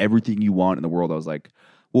 it's everything you want in the world. I was like,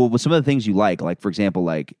 well, with some of the things you like for example,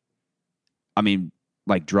 like, I mean,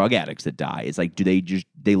 like drug addicts that die, it's like,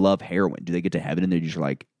 they love heroin? Do they get to heaven and they're just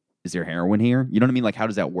like, is there heroin here? You know what I mean? Like, how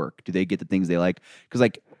does that work? Do they get the things they like? Because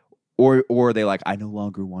like, or are they like, I no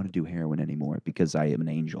longer want to do heroin anymore because I am an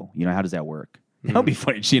angel. You know, how does that work? That would be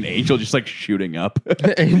funny to see an angel just like shooting up.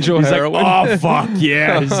 Angel He's heroin. like, oh fuck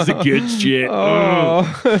yeah, this is the good shit.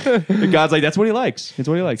 Oh. And God's like, that's what he likes. It's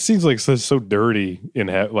what he It likes. seems like so dirty in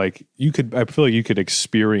like you could. I feel like you could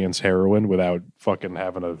experience heroin without fucking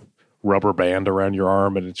having a rubber band around your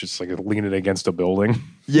arm and it's just like leaning against a building.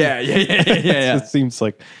 Yeah. It seems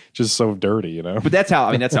like just so dirty, you know. But that's how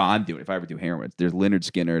I'm doing it. If I ever do heroin, there's Leonard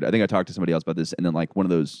Skinner. I think I talked to somebody else about this, and then like one of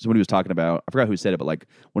those somebody was talking about. I forgot who said it, but like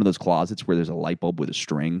one of those closets where there's a light bulb with a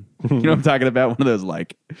string. You know what I'm talking about? One of those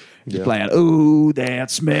like just playing. Ooh, that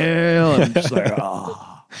smell. And I'm just like,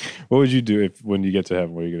 oh. What would you do when you get to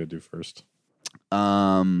heaven? What are you gonna do first?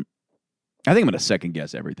 I think I'm gonna second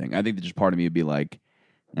guess everything. I think that just part of me would be like,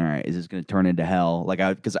 all right, is this going to turn into hell? Like,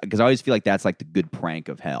 because I always feel like that's like the good prank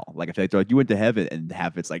of hell. Like, if they're like, you went to heaven, and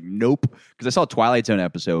half it's like, nope. Because I saw a Twilight Zone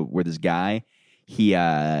episode where this guy, he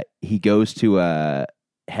goes to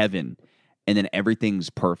heaven, and then everything's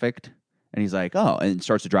perfect, and he's like, oh, and it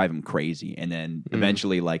starts to drive him crazy, and then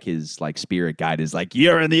eventually, like his like spirit guide is like,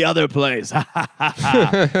 you're in the other place.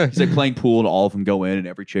 He's like playing pool, and all of them go in, and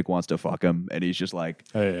every chick wants to fuck him, and he's just like,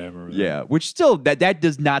 Oh, yeah, I remember that. yeah, which still that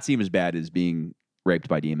does not seem as bad as being raped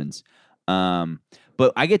by demons.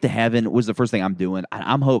 But I get to heaven was the first thing I'm doing.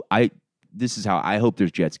 This is how I hope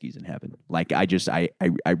there's jet skis in heaven. Like I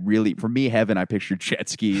really, for me, heaven, I pictured jet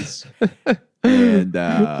skis. And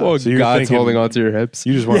Oh, So you're God's thinking- holding onto your hips.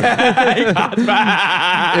 You just want Isn't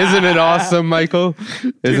it awesome, Michael?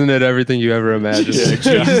 Isn't it everything you ever imagined?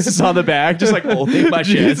 Jesus is on the back, just like holding my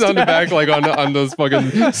Jesus chest. on the back, like on those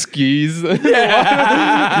fucking skis. it's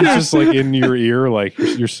just like in your ear, like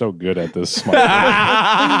you're so good at this.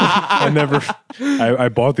 I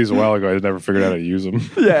bought these a while ago. I never figured out how to use them.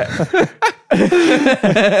 Yeah.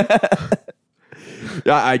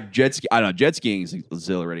 Jet ski. I don't know. Jet skiing is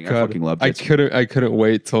exhilarating. I God, fucking love jet skiing. I couldn't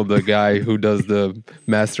wait till the guy who does the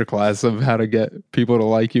master class of how to get people to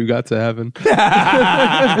like you got to heaven.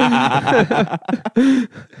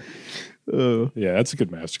 Yeah, that's a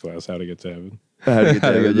good masterclass. How to get to heaven. How to get to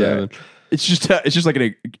How to heaven, get to yeah. heaven. It's just like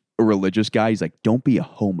a religious guy. He's like, don't be a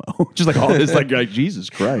homo. Just like all this, like Jesus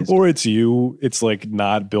Christ. Or it's you. It's like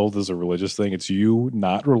not built as a religious thing. It's you,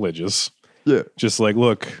 not religious. Yeah. Just like,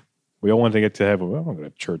 look, we all want to get to heaven. Well, I'm going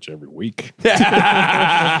to church every week. We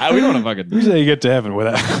don't want to fucking Here's how you get to heaven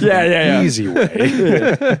without Yeah. easy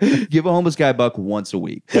way. give a homeless guy a buck once a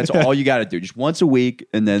week. That's all you got to do. Just once a week,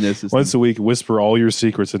 and then this is Once a week, whisper all your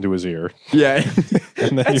secrets into his ear. yeah.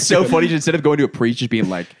 And then That's so funny. Instead of going to a priest, just being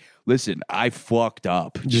like, "Listen, I fucked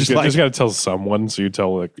up." Just like, got to tell someone, so you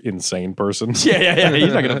tell like insane person. yeah.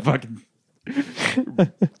 He's not gonna fucking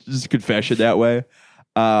just confession that way.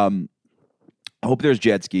 I hope there's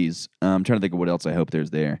jet skis. I'm trying to think of what else I hope there's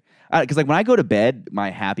there. Because like when I go to bed, my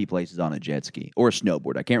happy place is on a jet ski or a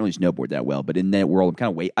snowboard. I can't really snowboard that well, but in that world, I'm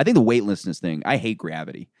kind of I think the weightlessness thing. I hate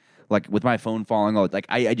gravity. like with my phone falling, like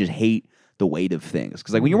I just hate the weight of things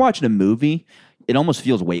because like when you're watching a movie, it almost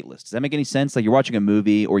feels weightless. Does that make any sense? Like you're watching a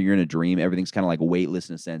movie or you're in a dream, everything's kind of like weightless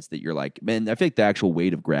in a sense that you're like, man, I feel like the actual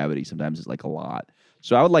weight of gravity sometimes is like a lot.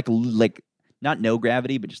 So I would like not no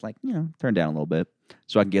gravity, but just like, turn down a little bit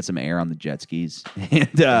so I can get some air on the jet skis.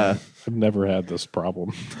 And I've never had this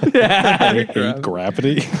problem. I hate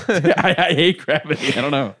gravity. I hate gravity. I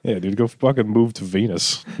don't know. Yeah, dude, go fucking move to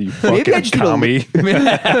Venus. You Maybe I fucking just commie.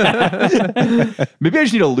 Maybe I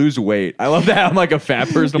just need to lose weight. I love that I'm like a fat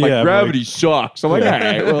person. I'm Yeah, like, gravity sucks. I'm like, all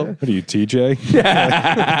right, well. What are you, TJ?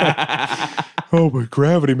 Oh, but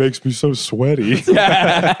gravity makes me so sweaty.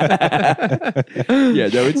 Yeah,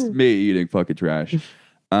 no, it's me eating fucking trash.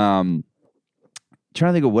 Trying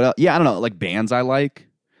to think of what else. Yeah, I don't know, like bands I like,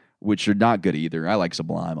 which are not good either. I like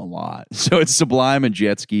Sublime a lot. So it's Sublime and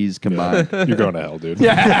jet skis combined. You're going to hell, dude.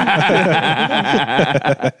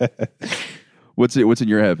 What's in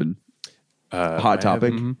your heaven? Hot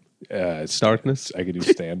topic. It's Darkness. I could do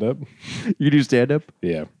stand up. You do stand up?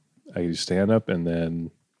 Yeah, I could do stand up and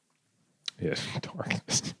then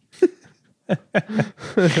darkness.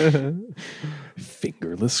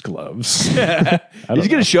 Fingerless gloves. He's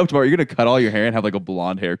gonna show up tomorrow. You're gonna cut all your hair and have like a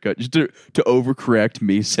blonde haircut just to overcorrect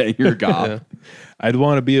me saying you're a goth. I'd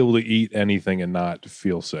want to be able to eat anything and not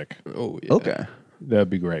feel sick. Oh, yeah. Okay. That'd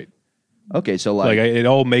be great. Okay, so It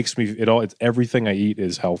all makes me. It's everything I eat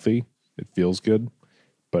is healthy. It feels good,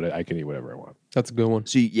 but I can eat whatever I want. That's a good one.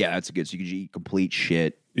 so that's a good. So you can just eat complete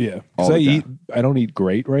shit. Yeah, All because the time. I don't eat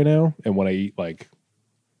great right now, and when I eat like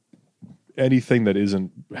anything that isn't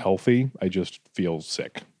healthy, I just feel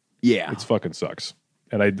sick. Yeah, It fucking sucks.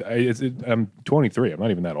 And I'm 23. I'm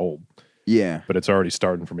not even that old, yeah. but it's already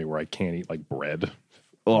starting for me where I can't eat like bread.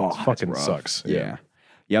 Oh, It fucking that's rough. sucks. Yeah.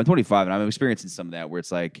 I'm 25 and I'm experiencing some of that where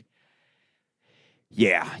it's like,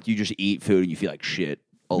 you just eat food and you feel like shit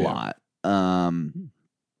a lot. Like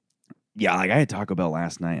I had Taco Bell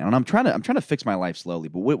last night, and I'm trying to fix my life slowly.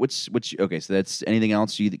 But what's okay? So that's anything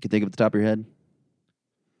else you can think of at the top of your head?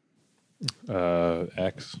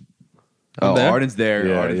 X. Oh, there? Arden's there.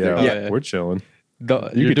 Yeah, Arden's yeah, there. Yeah. We're chilling. You're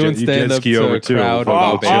could doing jet- you jet stand up ski to over a too. crowd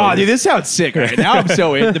Oh, of Oh, dude, this sounds sick right now. I'm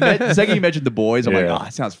so in. The second you mentioned the boys, I'm Yeah. like,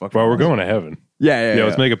 that sounds fucking. Well, we're awesome. going to heaven. Yeah.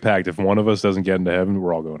 Let's make a pact. If one of us doesn't get into heaven,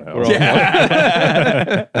 we're all going to hell. We're all-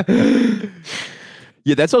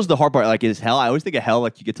 Yeah, that's also the hard part. Like, is hell? I always think of hell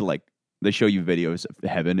like you get to like they show you videos of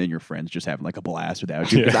heaven and your friends just having like a blast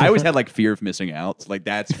without you. 'Cause I always had like fear of missing out. So, like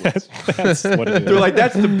that's what's, That's what it is. they're like,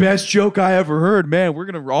 that's the best joke I ever heard. Man, we're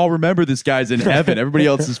gonna all remember this guy's in heaven. Everybody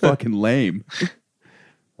else is fucking lame.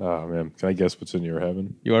 Oh man, can I guess what's in your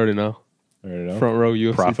heaven? You already know. I don't know. Front row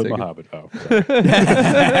UFC Prophet ticket. Muhammad. Oh,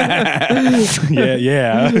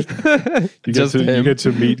 yeah. You Just him. You get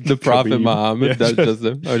to meet The Prophet Khabib. Muhammad. Yeah, That's just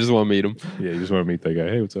him. I just want to meet him. yeah, you just want to meet that guy.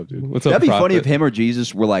 Hey, what's up, dude? What's up, That'd be Prophet? funny if him or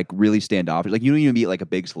Jesus were like really standoffish. Like you don't even meet like a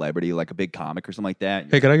big celebrity, like a big comic or something like that.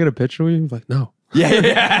 Hey, can I get a picture with you? Like, no.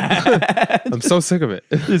 Yeah. I'm so sick of it.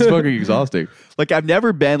 It's fucking exhausting. Like I've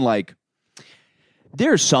never been like.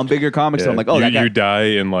 There are some bigger comics that I'm like, oh, you, that guy. you die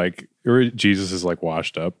in like or Jesus is like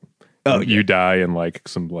washed up. Oh, You die in like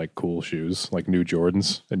some like cool shoes, like new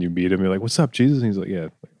Jordans, and you meet him. You're like, "What's up, Jesus?" And he's like, "Yeah,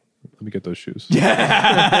 let me get those shoes.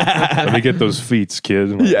 Let me get those feet, kid."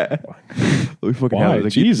 And I'm like, Yeah. We fucking Why? have it.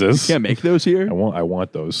 Like, you Jesus. can't make those here. I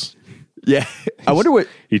want those. Yeah. I wonder what.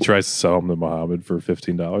 He tries to sell them to Muhammad for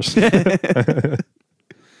 $15.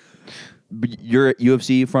 You're at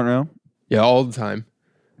UFC front row. Yeah, all the time.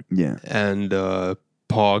 Yeah. And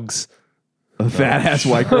Pogs. A fat ass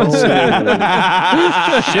white girl.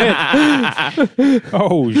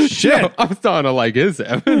 Oh shit! I'm starting to like his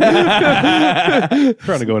heaven.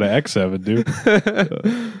 Trying to go to X7, dude.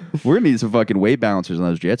 We're gonna need some fucking weight balancers on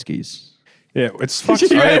those jet skis. Yeah, it's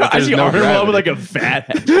fucking. I see Arden Love with, like a fat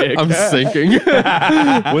chick. I'm sinking.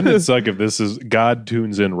 Wouldn't it suck if this is God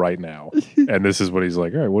tunes in right now, and this is what he's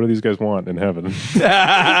like? All right, what do these guys want in heaven?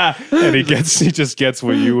 And he just gets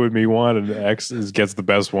what you and me want, and X gets the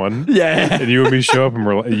best one. Yeah. And you and me show up,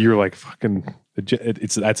 and you're like fucking.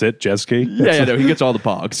 That's it, jet ski. Yeah, no, he gets all the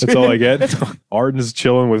pogs. That's all I get. Arden's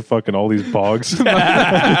chilling with fucking all these pogs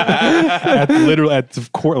at the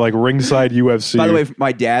court, like ringside UFC. By the way, if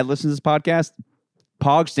my dad listens to this podcast.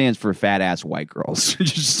 POG stands for fat ass white girls.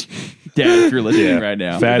 Just dad, if you're listening right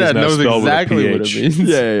now. Fat is Dad not knows spelled exactly with a what it PH. means.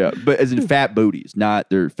 Yeah. But as in fat booties, not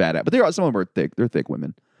they're fat ass. But some of them are thick. They're thick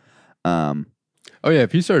women. Oh yeah,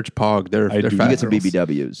 if you search Pog, they're I do. fat You get some girls.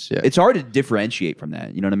 BBWs. Yeah. It's hard to differentiate from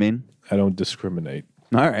that. You know what I mean? I don't discriminate.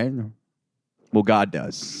 All right. Well, God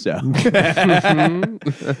does. So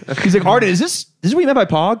he's like, Arden, is this what you meant by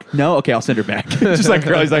Pog? No, okay, I'll send her back. Just like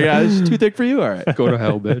girl, he's like, yeah, this is too thick for you. All right, Go to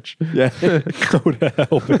hell, bitch. yeah. Go to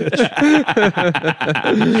hell, bitch.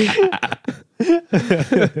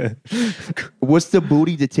 What's the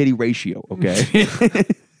booty to titty ratio? Okay,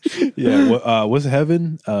 Yeah. What's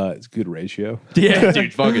heaven? It's a good ratio. yeah,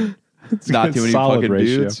 dude, fucking, it's not too many Solid fucking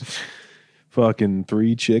ratio. dudes. Fucking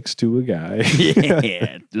 3 chicks to a guy.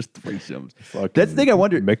 Yeah, just threesomes. Fucking That's the thing I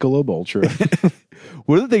wonder. Michelob Ultra.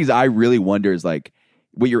 One of the things I really wonder is like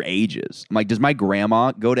what your age is. I'm like, does my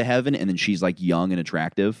grandma go to heaven and then she's like young and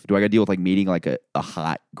attractive? Do I got to deal with like meeting like a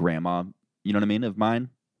hot grandma? You know what I mean? Of mine.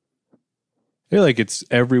 I feel like it's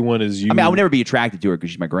everyone is you. I mean, I would never be attracted to her because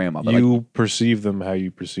she's my grandma. But you perceive them how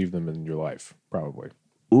you perceive them in your life, probably. like,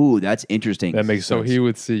 ooh, that's interesting. That makes So sense. he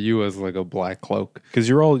would see you as like a black cloak. Because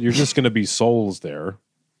you're just going to be souls there.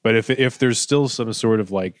 But if there's still some sort of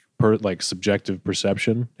like subjective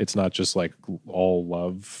perception, it's not just like all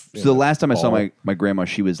love. So the last time I saw my grandma,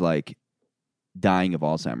 she was like dying of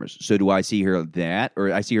Alzheimer's. So do I see her that,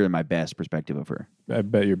 or I see her in my best perspective of her? I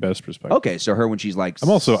bet your best perspective. Okay, so her when she's like I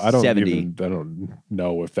don't 70. I don't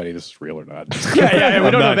know if any of this is real or not. Yeah,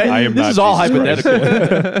 we don't know. I am This not is all Jesus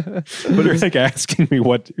hypothetical. Christ. But you're like asking me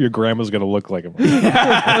what your grandma's going to look like. What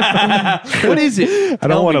is it? I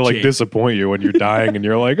don't want to like disappoint you when you're dying and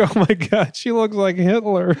you're like, oh my God, she looks like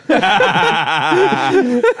Hitler.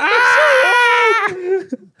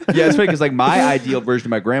 Yeah, it's funny because like my ideal version of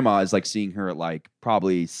my grandma is like seeing her at like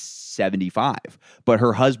probably 75, but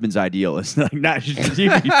her husband's ideal is like not. He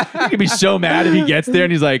could be so mad if he gets there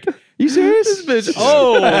and he's like, "You serious? This bitch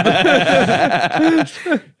old."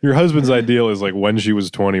 Your husband's ideal is like when she was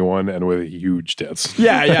 21 and with huge tits.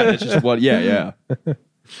 Yeah, that's just what. Yeah.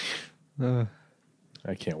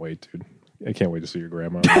 I can't wait, dude. I can't wait to see your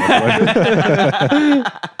grandma.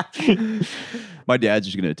 My dad's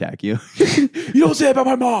just gonna attack you. You don't say that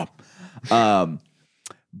about my mom.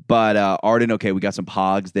 But Arden, okay, we got some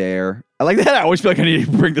pogs there. I like that. I always feel like I need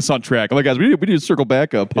to bring this on track. I'm like, guys, we need to circle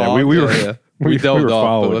back up. Yeah, we were We delved were off, but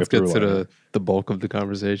following let's a get through to line. the bulk of the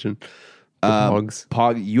conversation. The pogs.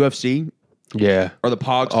 Pog UFC Yeah. or the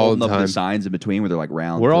pogs All holding the up the time. signs in between where they're like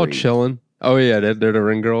round. We're all 3. chilling. Oh, yeah. They're the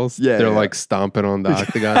ring girls. Yeah, They're yeah. like stomping on the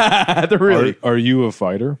octagon. They're really. Are you a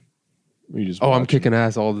fighter? Or you just Oh, I'm watching? kicking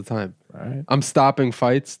ass all the time. All right. I'm stopping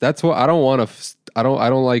fights. That's what I don't want to. I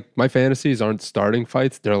don't like my fantasies aren't starting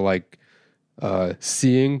fights. They're like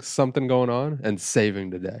seeing something going on and saving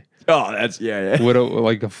the day Oh, that's yeah. with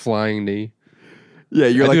like a flying knee. Yeah,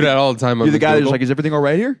 you're I like do that all the time. You're on the guy that's Google. like, is everything all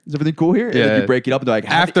right here? Is everything cool here? And then Yeah. you break it up and they're like,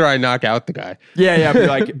 how after I knock out the guy. yeah. But you're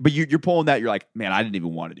like, but you're pulling that. You're like, man, I didn't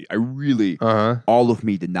even want to do. I really, all of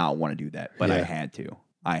me did not want to do that, but I Yeah. had to.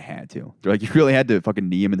 They're like, you really had to fucking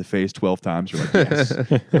knee him in the face 12 times. You're like, yes,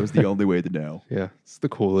 that was the only way to know. Yeah, it's the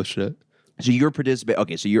coolest shit. So you're participating.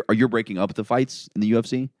 Okay, so you're breaking up the fights in the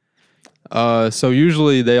UFC. So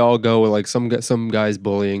usually they all go with like some guys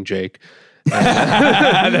bullying Jake,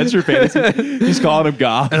 That's your fantasy. He's calling him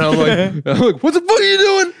Goff. and I'm like, what the fuck are you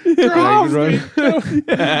doing? You're off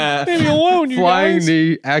me. Leave me alone, you Flying guys.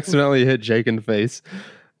 knee accidentally hit Jake in the face,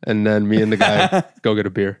 and then me and the guy go get a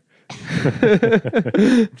beer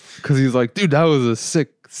because he's like, dude, that was a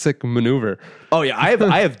sick maneuver. Oh yeah,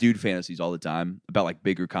 I have dude fantasies all the time about like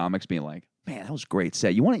bigger comics being like, man, that was a great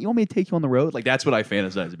set. You want me to take you on the road? Like that's what I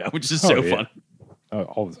fantasize about, which is so yeah. fun.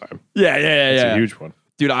 All the time. Yeah. It's a huge one.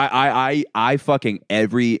 Dude, I fucking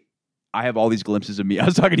I have all these glimpses of me. I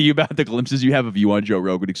was talking to you about the glimpses you have of you on Joe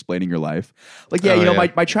Rogan explaining your life. Like, yeah, Oh, you know,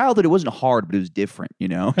 yeah. my childhood, it wasn't hard, but it was different, you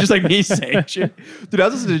know? Just like me saying shit. Dude, I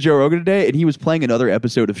was listening to Joe Rogan today, and he was playing another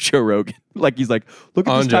episode of Joe Rogan. Like, he's like, look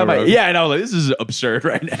at On this Joe time. Rogan? Yeah, and I was like, this is absurd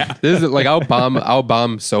right now. This is like I'll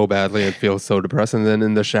bomb so badly and feel so depressed, and then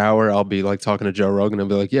in the shower I'll be like talking to Joe Rogan and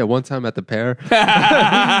be like, yeah, one time at the Pear,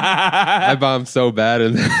 I bombed so bad,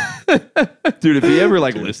 and Dude, if he ever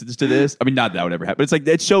like listens to this, I mean, not that would ever happen. But it's like,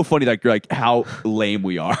 it's so funny, like, you're like, how lame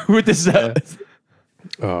we are with this.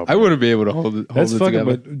 Oh, I wouldn't be able to hold it that's fucking.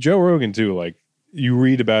 together. But Joe Rogan too. Like you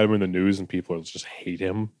read about him in the news, and people just hate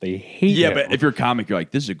him. They hate. Yeah, him. but if you're a comic, you're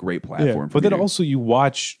like, this is a great platform. for But then me to- also you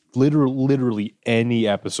watch literally any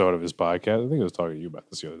episode of his podcast. I think I was talking to you about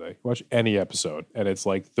this the other day. You watch any episode, and it's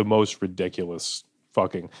like the most ridiculous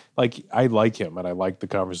fucking. Like I like him, and I like the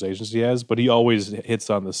conversations he has, but he always hits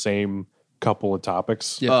on the same couple of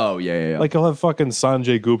topics. Oh, yeah. Like he'll have fucking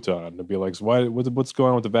Sanjay Gupta on and be like, so what's going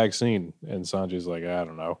on with the vaccine? And Sanjay's like, I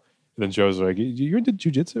don't know. And then Joe's like, you're into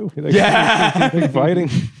jujitsu? Like, Yeah. like fighting.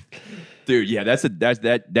 Dude, yeah, that's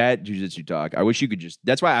that jujitsu talk. I wish you could just.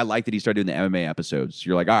 That's why I like that he started doing the MMA episodes.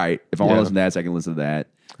 You're like, all right, if I want Yeah. to listen to that, I can listen to that.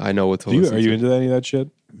 I know what to Are listen you to. into any of that shit?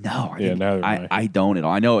 No, Yeah, neither am I. I don't at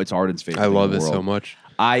all. I know it's Arden's favorite. I thing love in the it so world. much.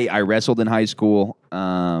 I wrestled in high school.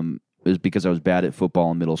 It was because I was bad at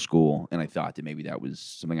football in middle school, and I thought that maybe that was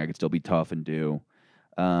something I could still be tough and do.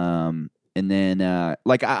 And then,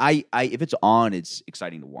 like I if it's on, it's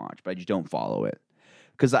exciting to watch, but I just don't follow it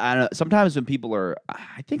because I don't know, sometimes when people are,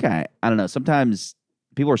 I don't know. Sometimes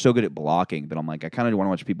people are so good at blocking that I'm like, I kind of want to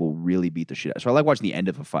watch people really beat the shit out. So I like watching the end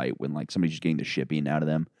of a fight when like somebody's just getting the shit beaten out of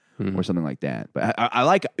them or something like that. But I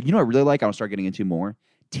like, you know, what I really like. I'll start getting into more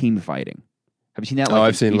team fighting. Have you seen that? Like,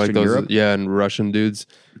 I've seen like Eastern those, Europe? yeah, and Russian dudes.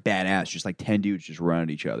 Badass, just like 10 dudes just run at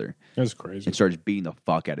each other That's crazy. and start just beating the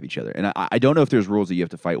fuck out of each other. And I don't know if there's rules that you have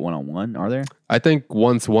to fight one-on-one. Are there? I think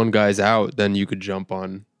once one guy's out, then you could jump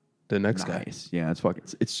on the next guy. Nice. Yeah,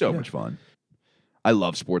 it's so much fun. I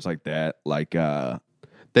love sports like that. Like,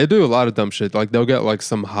 They do a lot of dumb shit. Like they'll get like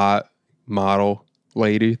some hot model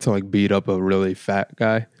lady to like beat up a really fat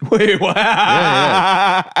guy. wait, what?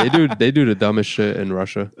 Yeah. They do the dumbest shit in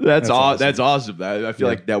Russia. That's awesome. That's awesome. I feel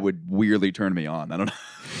like that would weirdly turn me on. I don't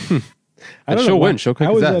know. I don't she'll know win. why- She'll kick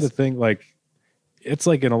How his is ass. that a thing? Like, it's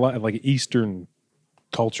like in a lot of like Eastern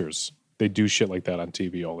cultures, they do shit like that on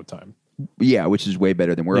TV all the time. Yeah, which is way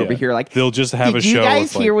better than we're over Yeah. here. Like, They'll just have a did show. you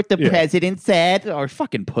guys with, hear like, what the yeah. president said? Or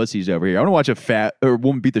fucking pussies over here. I want to watch a fat or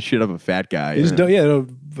woman beat the shit out of a fat guy. They just don't,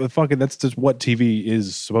 no, fucking. That's just what TV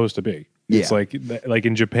is supposed to be. It's Yeah. like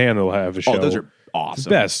in Japan, they'll have a show. Oh, those are It's awesome.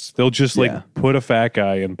 best. They'll just like Yeah. put a fat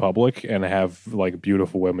guy in public and have like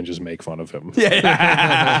beautiful women just make fun of him.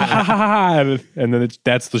 Yeah. and then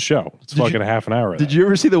that's the show. It's fucking half an hour. Of Did that. you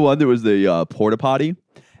ever see the one that was the porta potty?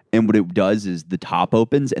 And what it does is the top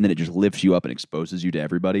opens and then it just lifts you up and exposes you to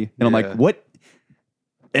everybody. And I'm like, Yeah. what?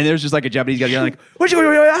 And there's just like a Japanese guy going like, what you?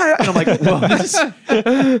 And I'm like, well,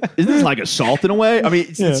 isn't this like assault in a way? I mean,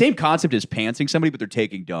 it's the same concept as pantsing somebody, but they're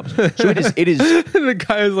taking dumps. So it is. And the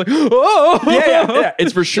guy is like, oh, Yeah.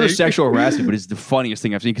 It's for sure sexual harassment, but it's the funniest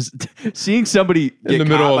thing I've seen because seeing somebody get the caught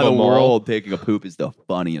middle by of the a mall. world taking a poop is the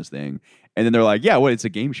funniest thing. And then they're like, yeah, what? It's a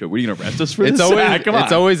game show. What are you going to arrest us for? It's this? always Come on.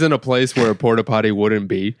 it's always in a place where a porta potty wouldn't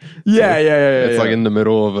be. Yeah. It's like in the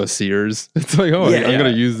middle of a Sears. It's like, oh, Yeah, I'm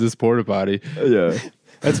gonna yeah. use this porta potty. Yeah.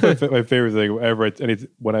 That's my favorite thing. Whenever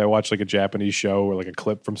when I watch like a Japanese show or like a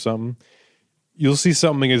clip from something, you'll see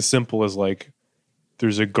something as simple as like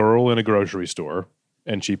there's a girl in a grocery store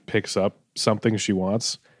and she picks up something she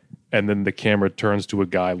wants, and then the camera turns to a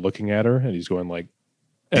guy looking at her, and he's going like,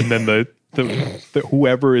 and then the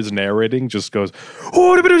whoever is narrating just goes,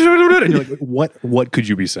 and you're like, what could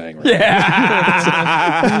you be saying? Right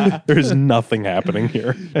now? There's nothing happening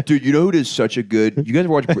here. Dude, you know who does such a good? You guys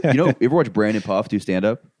ever watch? Ever watch Brandon Puff do stand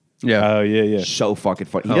up? Yeah. Oh yeah. So fucking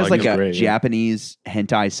funny. He Oh, does like like he's a great, yeah. Japanese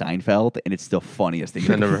hentai Seinfeld, and it's the funniest thing.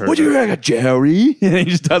 I never heard What you like, Jerry? And he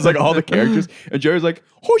just does like all the characters, and Jerry's like,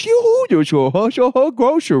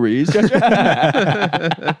 groceries.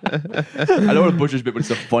 I don't want to butcher his bit, but it's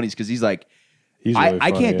the funniest because he's like. He's really I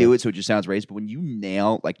funny, can't yeah. do it, so it just sounds racist. But when you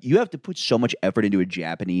nail, like, you have to put so much effort into a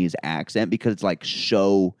Japanese accent because it's like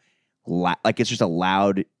so, like it's just a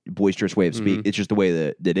loud, boisterous way of speaking. It's just the way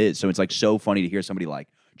that it is. So it's like so funny to hear somebody like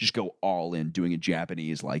just go all in doing a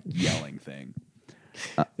Japanese like yelling thing.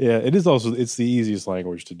 Yeah, it is also it's the easiest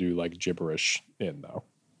language to do like gibberish in though.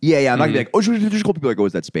 Yeah. I'm not gonna be like, oh, just call people like, oh,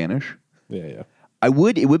 is that Spanish? Yeah. It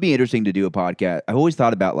would be interesting to do a podcast. I've always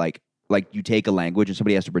thought about like you take a language and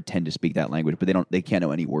somebody has to pretend to speak that language, but they can't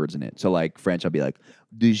know any words in it. So like French, I'll be like,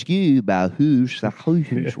 and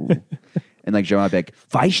like German, I'll be like,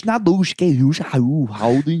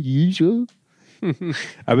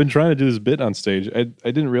 I've been trying to do this bit on stage. I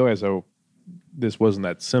didn't realize how this wasn't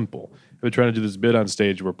that simple. I've been trying to do this bit on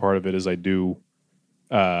stage where part of it is I do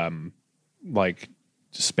like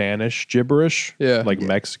Spanish gibberish, Yeah. like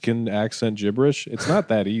Mexican accent gibberish. It's not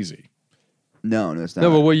that easy. No, it's not.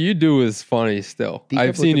 No, but what you do is funny still. Deep I've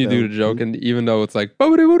up seen with you the do the bell. joke, and even though it's like,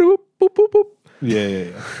 boop, boop, boop, boop,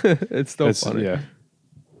 Yeah. it's still It's, funny. yeah.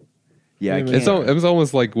 yeah, I It's can't. it was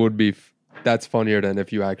almost like that's funnier than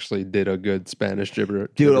if you actually did a good Spanish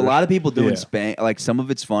gibberish. Dude, a lot of people doing Yeah. like some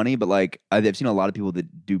of it's funny, but like I've seen a lot of people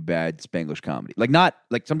that do bad Spanglish comedy. Like not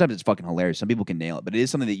like sometimes it's fucking hilarious. Some people can nail it, but it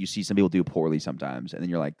is something that you see some people do poorly sometimes, and then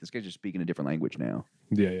you're like, this guy's just speaking a different language now.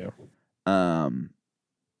 Yeah.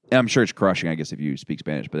 And I'm sure it's crushing, I guess, if you speak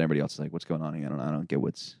Spanish, but everybody else is like, what's going on here? I don't get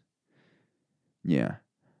what's. Yeah.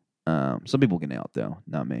 Some people can nail it though,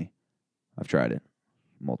 not me. I've tried it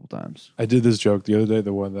multiple times. I did this joke the other day,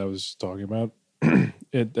 the one that I was talking about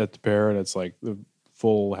at the Parrot. It's like the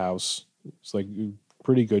full house. It's like a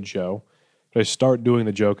pretty good show. But I start doing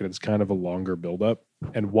the joke and it's kind of a longer buildup.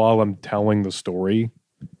 And while I'm telling the story,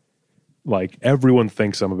 like everyone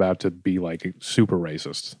thinks I'm about to be like super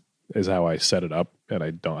racist is how I set it up.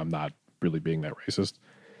 and I'm not really being that racist.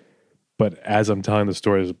 But as I'm telling the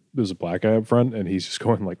story, there's a black guy up front, and he's just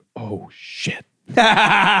going like, "Oh shit."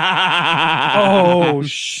 Oh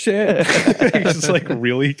shit. He's just like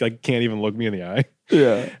really like can't even look me in the eye.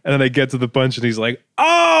 Yeah. And then I get to the punch and he's like,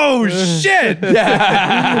 "Oh shit."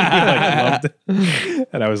 I loved it.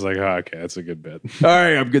 And I was like, "Oh, okay, that's a good bit." All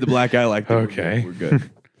right, I'm good. The black guy like that. Okay. We're good.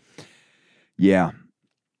 Yeah.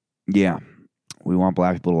 Yeah. We want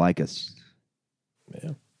black people to like us.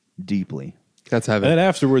 Yeah. Deeply. That's And heaven. then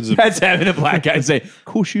afterwards, That's having a black guy say,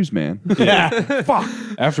 "Cool shoes, man." Yeah. Fuck.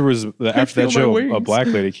 after feel that my show, a wings. black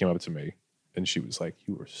lady came up to me and she was like,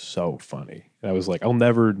 "You were so funny." And I was like, "I'll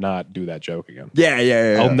never not do that joke again.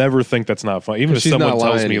 Yeah. I'll never think that's not funny. Even if she's someone not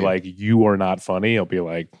tells lying me to you. like you are not funny, I'll be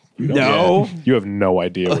like, you don't No. get it. You have no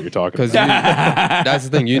idea what you're talking Because about. that's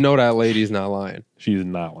the thing. You know that lady's not lying. She's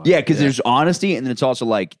not lying. Yeah, because there's honesty, and then it's also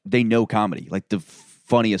like they know comedy. Like the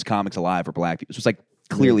funniest comics alive are black people. So it's like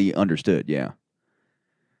clearly understood. Yeah.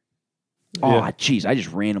 Oh, Yeah. jeez, I just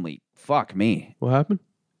randomly fuck me. What happened?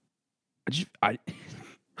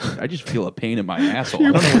 I just feel a pain in my asshole.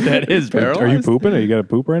 I don't know what that is. Bro. Are you pooping? Are you got to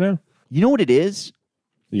poop right now? You know what it is?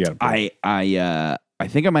 You got to poop. I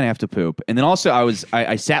think I might have to poop. And then also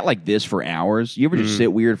I sat like this for hours. You ever just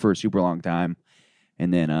sit weird for a super long time?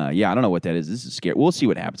 And then I don't know what that is. This is scary. We'll see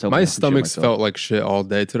what happens. Hopefully I My don't shit stomach's myself. felt like shit all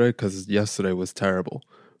day today because yesterday was terrible.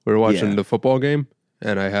 We were watching Yeah. the football game,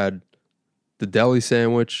 and I had the deli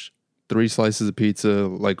sandwich, 3 slices of pizza,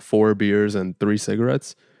 like 4 beers, and 3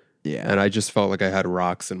 cigarettes. Yeah. And I just felt like I had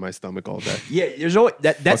rocks in my stomach all day. Yeah, there's always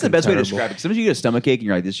that's the Fucking best way to terrible. describe it. 'Cause sometimes you get a stomach ache and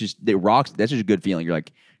you're like, this just it rocks. That's just a good feeling. You're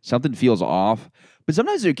like, something feels off. But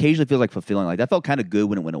sometimes it occasionally feels like fulfilling. Like that felt kind of good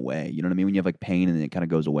when it went away. You know what I mean? When you have like pain and then it kind of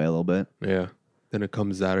goes away a little bit. Yeah. Then it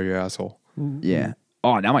comes out of your asshole. Yeah.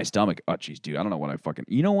 Oh, now my stomach. Oh, jeez, dude. I don't know what I fucking.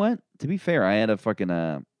 You know what? To be fair, I had a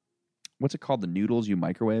fucking what's it called? The noodles you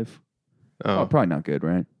microwave. Oh, probably not good,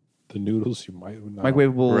 right? The noodles you might not.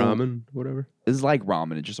 Microwavable Ramen, whatever. This is like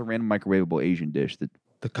ramen. It's just a random microwavable Asian dish that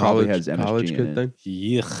The Probably college, has MSG college in kid it. thing.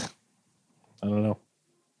 Yuck. I don't know.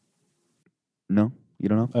 no, you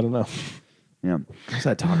don't know. I don't know. Yeah, I was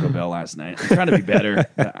at Taco Bell last night. I'm trying to be better.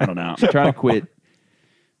 I don't know. I'm trying to quit.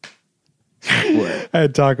 What? I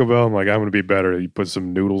had Taco Bell. I'm like, I'm going to be better. You put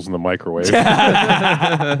some noodles in the microwave.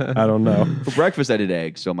 I don't know. For breakfast, I did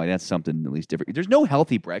eggs, so I'm like, that's something at least different. There's no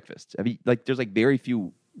healthy breakfast. I mean, like, there's like very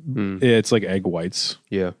few. Yeah, it's like egg whites.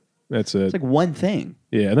 Yeah. That's it. It's like one thing.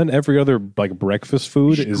 Yeah, and then every other like breakfast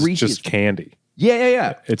food Just is greasy just as- candy.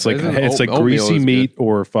 Yeah. It's like Isn't it's like oatmeal greasy is meat good.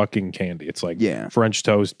 or fucking candy. It's like Yeah. French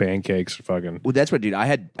toast, pancakes, or fucking. Well, that's what, dude. I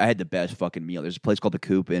had the best fucking meal. There's a place called the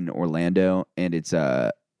Coop in Orlando, and it's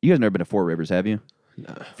you guys never been to Four Rivers, have you?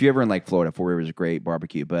 No. If you're ever in like Florida, Four Rivers is a great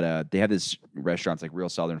barbecue, but they have this restaurant, it's like real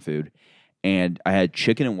Southern food, and I had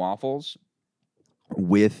chicken and waffles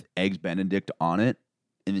with eggs Benedict on it,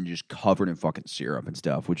 and then just covered in fucking syrup and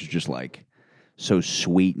stuff, which is just like so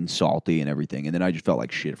sweet and salty and everything. And then I just felt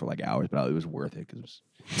like shit for like hours, but it was worth it because it was.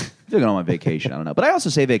 I feel like I'm on vacation. I don't know, but I also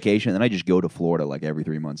say vacation, and then I just go to Florida like every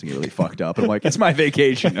 3 months and get really fucked up. And I'm like, it's my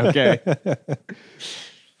vacation, okay?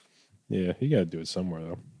 Yeah, you got to do it somewhere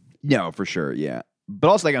though. No, for sure, yeah. But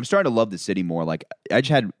also, like, I'm starting to love the city more. Like, I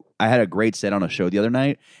had a great set on a show the other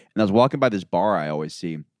night, and I was walking by this bar I always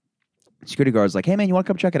see. Security guard's like, "Hey, man, you want to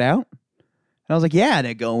come check it out?" And I was like, "Yeah." And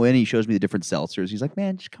I go in, he shows me the different seltzers. He's like,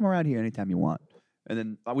 "Man, just come around here anytime you want." And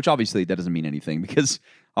then, which obviously that doesn't mean anything because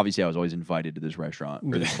obviously I was always invited to this restaurant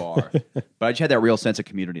or this bar. But I just had that real sense of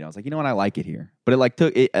community. And I was like, you know what, I like it here. But it like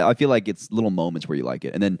took. I feel like it's little moments where you like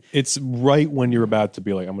it, and then It's right when you're about to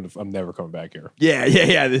be like, I'm never coming back here.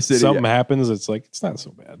 yeah. This city, Something happens. It's like it's not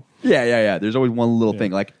so bad. Yeah. There's always one little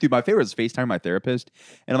thing. Like, dude, my favorite is FaceTime my therapist.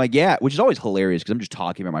 And I'm like, yeah, which is always hilarious because I'm just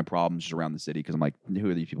talking about my problems just around the city because I'm like, who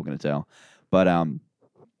are these people going to tell? But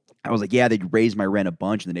I was like, yeah, they raised my rent a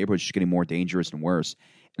bunch and the neighborhood's just getting more dangerous and worse.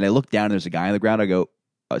 And I look down and there's a guy on the ground. I go,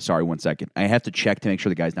 sorry, 1 second. I have to check to make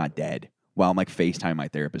sure the guy's not dead while I'm like FaceTime my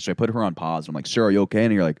therapist. So I put her on pause. I'm like, sir, are you okay?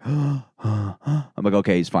 And you're like, I'm like,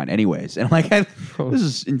 okay, he's fine. Anyways. And I'm like, this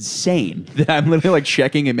is insane that I'm literally like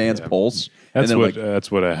checking a man's pulse. That's and then what like,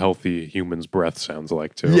 that's what a healthy human's breath sounds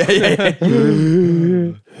like too. Yeah.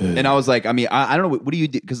 And I was like, I mean, I don't know. What do you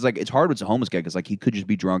do? Because like, it's hard with a homeless guy because like he could just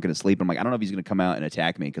be drunk and asleep. I'm like, I don't know if he's going to come out and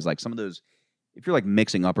attack me because like some of those, if you're like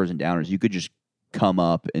mixing uppers and downers, you could just come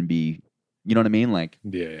up and be, you know what I mean? Like,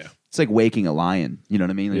 Yeah. it's like waking a lion. You know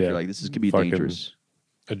what I mean? Like, Yeah. You're like, this could be Fucking dangerous.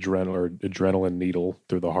 Adrenaline needle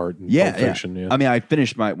through the heart. And Yeah, Pulp Fiction, yeah. I mean, I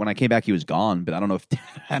finished when I came back, he was gone, but I don't know if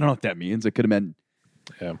I don't know what that means. It could have been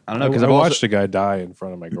Yeah. I don't know, 'cause I I've also- watched a guy die in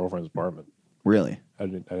front of my girlfriend's apartment. really. I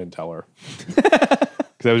didn't tell her.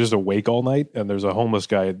 because I was just awake all night, and there's a homeless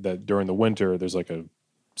guy that during the winter there's like a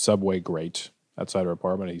subway grate outside our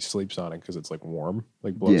apartment, and he sleeps on it because it's like warm,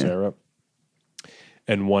 like blows air up.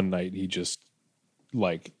 And one night he just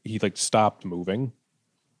he stopped moving,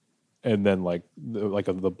 and then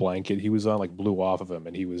the blanket he was on blew off of him,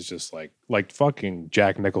 and he was just like fucking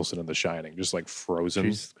Jack Nicholson in The Shining, just like frozen.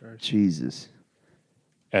 Jesus Christ. Jesus.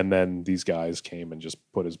 And then these guys came and just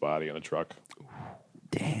put his body in a truck.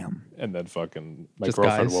 Damn. And then fucking my Just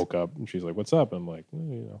girlfriend guys. woke up and she's like, "What's up?" I'm like,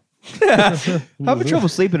 Having trouble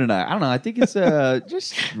sleeping tonight. I don't know. I think it's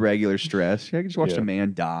just regular stress. I just watched a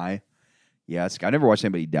man die. Yeah, I never watched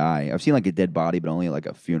anybody die. I've seen like a dead body, but only like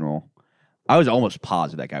a funeral. I was almost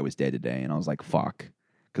positive that guy was dead today, and I was like, "Fuck,"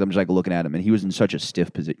 because I'm just like looking at him, and he was in such a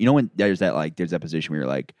stiff position. You know when there's that position where you're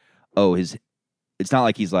like, "Oh, it's not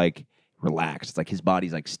like he's like relaxed. It's like his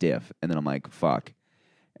body's like stiff," and then I'm like, "Fuck,"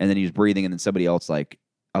 and then he was breathing, and then somebody else I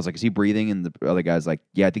was like, "Is he breathing?" And the other guy's like,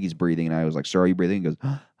 "Yeah, I think he's breathing." And I was like, "Sir, are you breathing?" He goes,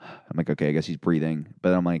 I'm like, "Okay, I guess he's breathing."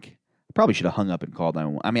 But I'm like, I probably should have hung up and called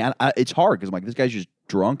 911. I mean, it's hard because I'm like, this guy's just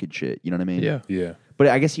drunk and shit. You know what I mean? Yeah. "Yeah, But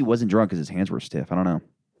I guess he wasn't drunk because his hands were stiff. I don't know.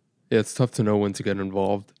 Yeah, it's tough to know when to get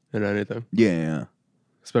involved in anything, Yeah.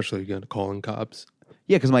 especially again calling cops.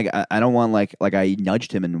 Yeah, because I'm like, I don't want like I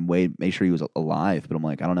nudged him and made sure he was alive. But I'm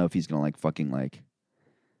like, I don't know if he's going to like fucking like,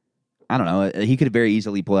 I don't know. He could have very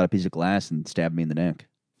easily pulled out a piece of glass and stabbed me in the neck.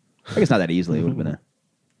 I guess not that easily. It would have been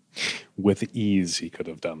with ease he could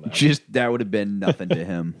have done that." that would have been nothing to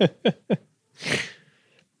him.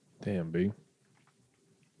 Damn, B.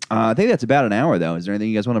 I think that's about an hour, though. Is there anything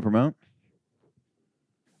you guys want to promote?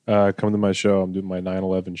 Come to my show. I'm doing my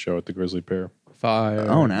 9/11 show at the Grizzly Pear Fire.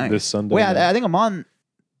 Oh, nice. this Sunday. Wait, night. I think I'm on.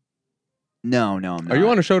 No, I'm not. Are you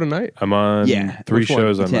on a show tonight? I'm on Yeah. 3 Which one?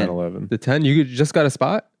 shows on 10. 9/11. The 10? You just got a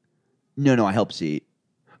spot? No, I help seat.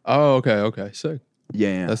 Oh, okay. Sick.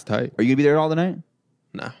 Yeah. That's tight. Are you gonna be there all the night?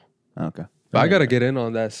 No. Okay. But I got to get in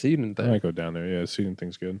on that seating I thing. might go down there. Yeah, seating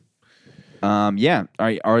thing's good. Yeah. All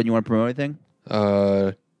right. Aaron, you want to promote anything?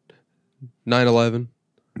 9/11.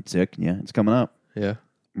 Sick. Yeah, it's coming up. Yeah.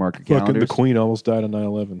 Mark your Fucking calendars. the Queen almost died on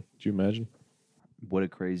 9/11. Do you imagine? What a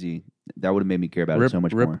crazy. That would have made me care about it Rip, so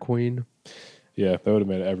much Rip more. Queen. Yeah, that would have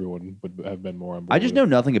made everyone would have been more on board. I just with know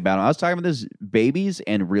nothing about it. I was talking about this. Babies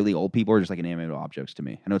and really old people are just like inanimate objects to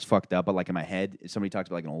me. I know it's fucked up, but like in my head, if somebody talks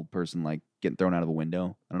about like an old person like getting thrown out of a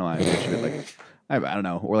window, I don't know. I picture it like I don't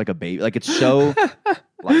know, or like a baby. Like it's so.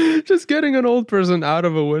 Like, Just getting an old person out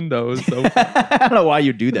of a window is so. I don't know why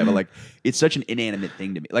you do that, but like it's such an inanimate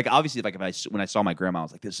thing to me. Like obviously, like when I saw my grandma, I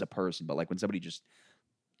was like, this is a person. But like when somebody just,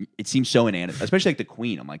 it seems so inanimate, especially like the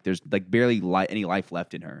Queen. I'm like, there's like barely any life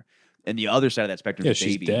left in her. And the other side of that spectrum Yeah, is a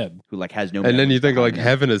she's baby dead. who like has no. And then you memories think like behind her.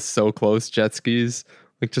 heaven is so close, jet skis.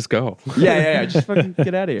 Like just go. Yeah. Just fucking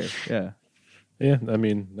get out of here. Yeah. Yeah, I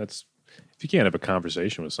mean that's if you can't have a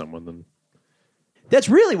conversation with someone, then That's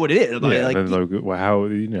really what it is. yeah, Like, then, well, how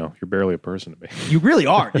you're barely a person to me. you really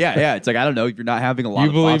are. Yeah. It's like I don't know if you're not having a lot. You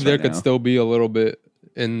of believe thoughts there right could now. still be a little bit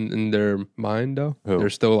in their mind though? Who? They're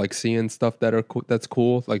still like seeing stuff that's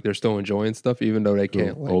cool. Like they're still enjoying stuff even though they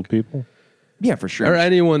can't like, Old people. Yeah, for sure. or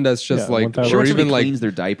anyone that's just Yeah, like 1000%. Sure, or somebody even like cleans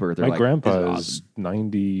their diaper. They're My like, grandpa this is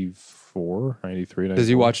 94, 93. does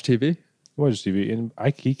he 94. watch TV? He watches TV, and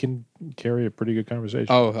he can carry a pretty good conversation.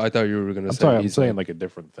 Oh, I thought you were gonna say I'm he's saying like a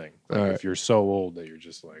different thing. Like All right. if you're so old that you're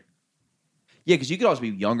just like, Yeah, because you could also be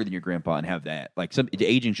younger than your grandpa and have that. Like the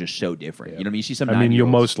aging's just so different. Yeah. You know what I mean? You see some. I mean, you'll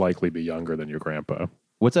 90-year-olds. most likely be younger than your grandpa.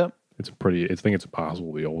 What's up? I think it's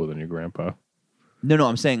impossible to be older than your grandpa. No,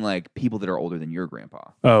 I'm saying like people that are older than your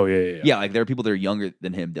grandpa. Oh yeah. Yeah, like there are people that are younger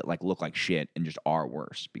than him that like look like shit and just are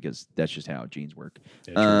worse because that's just how genes work.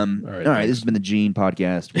 Yeah, true. All All right, right, this thanks. has been the Gene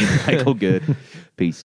Podcast with Michael Good. Peace.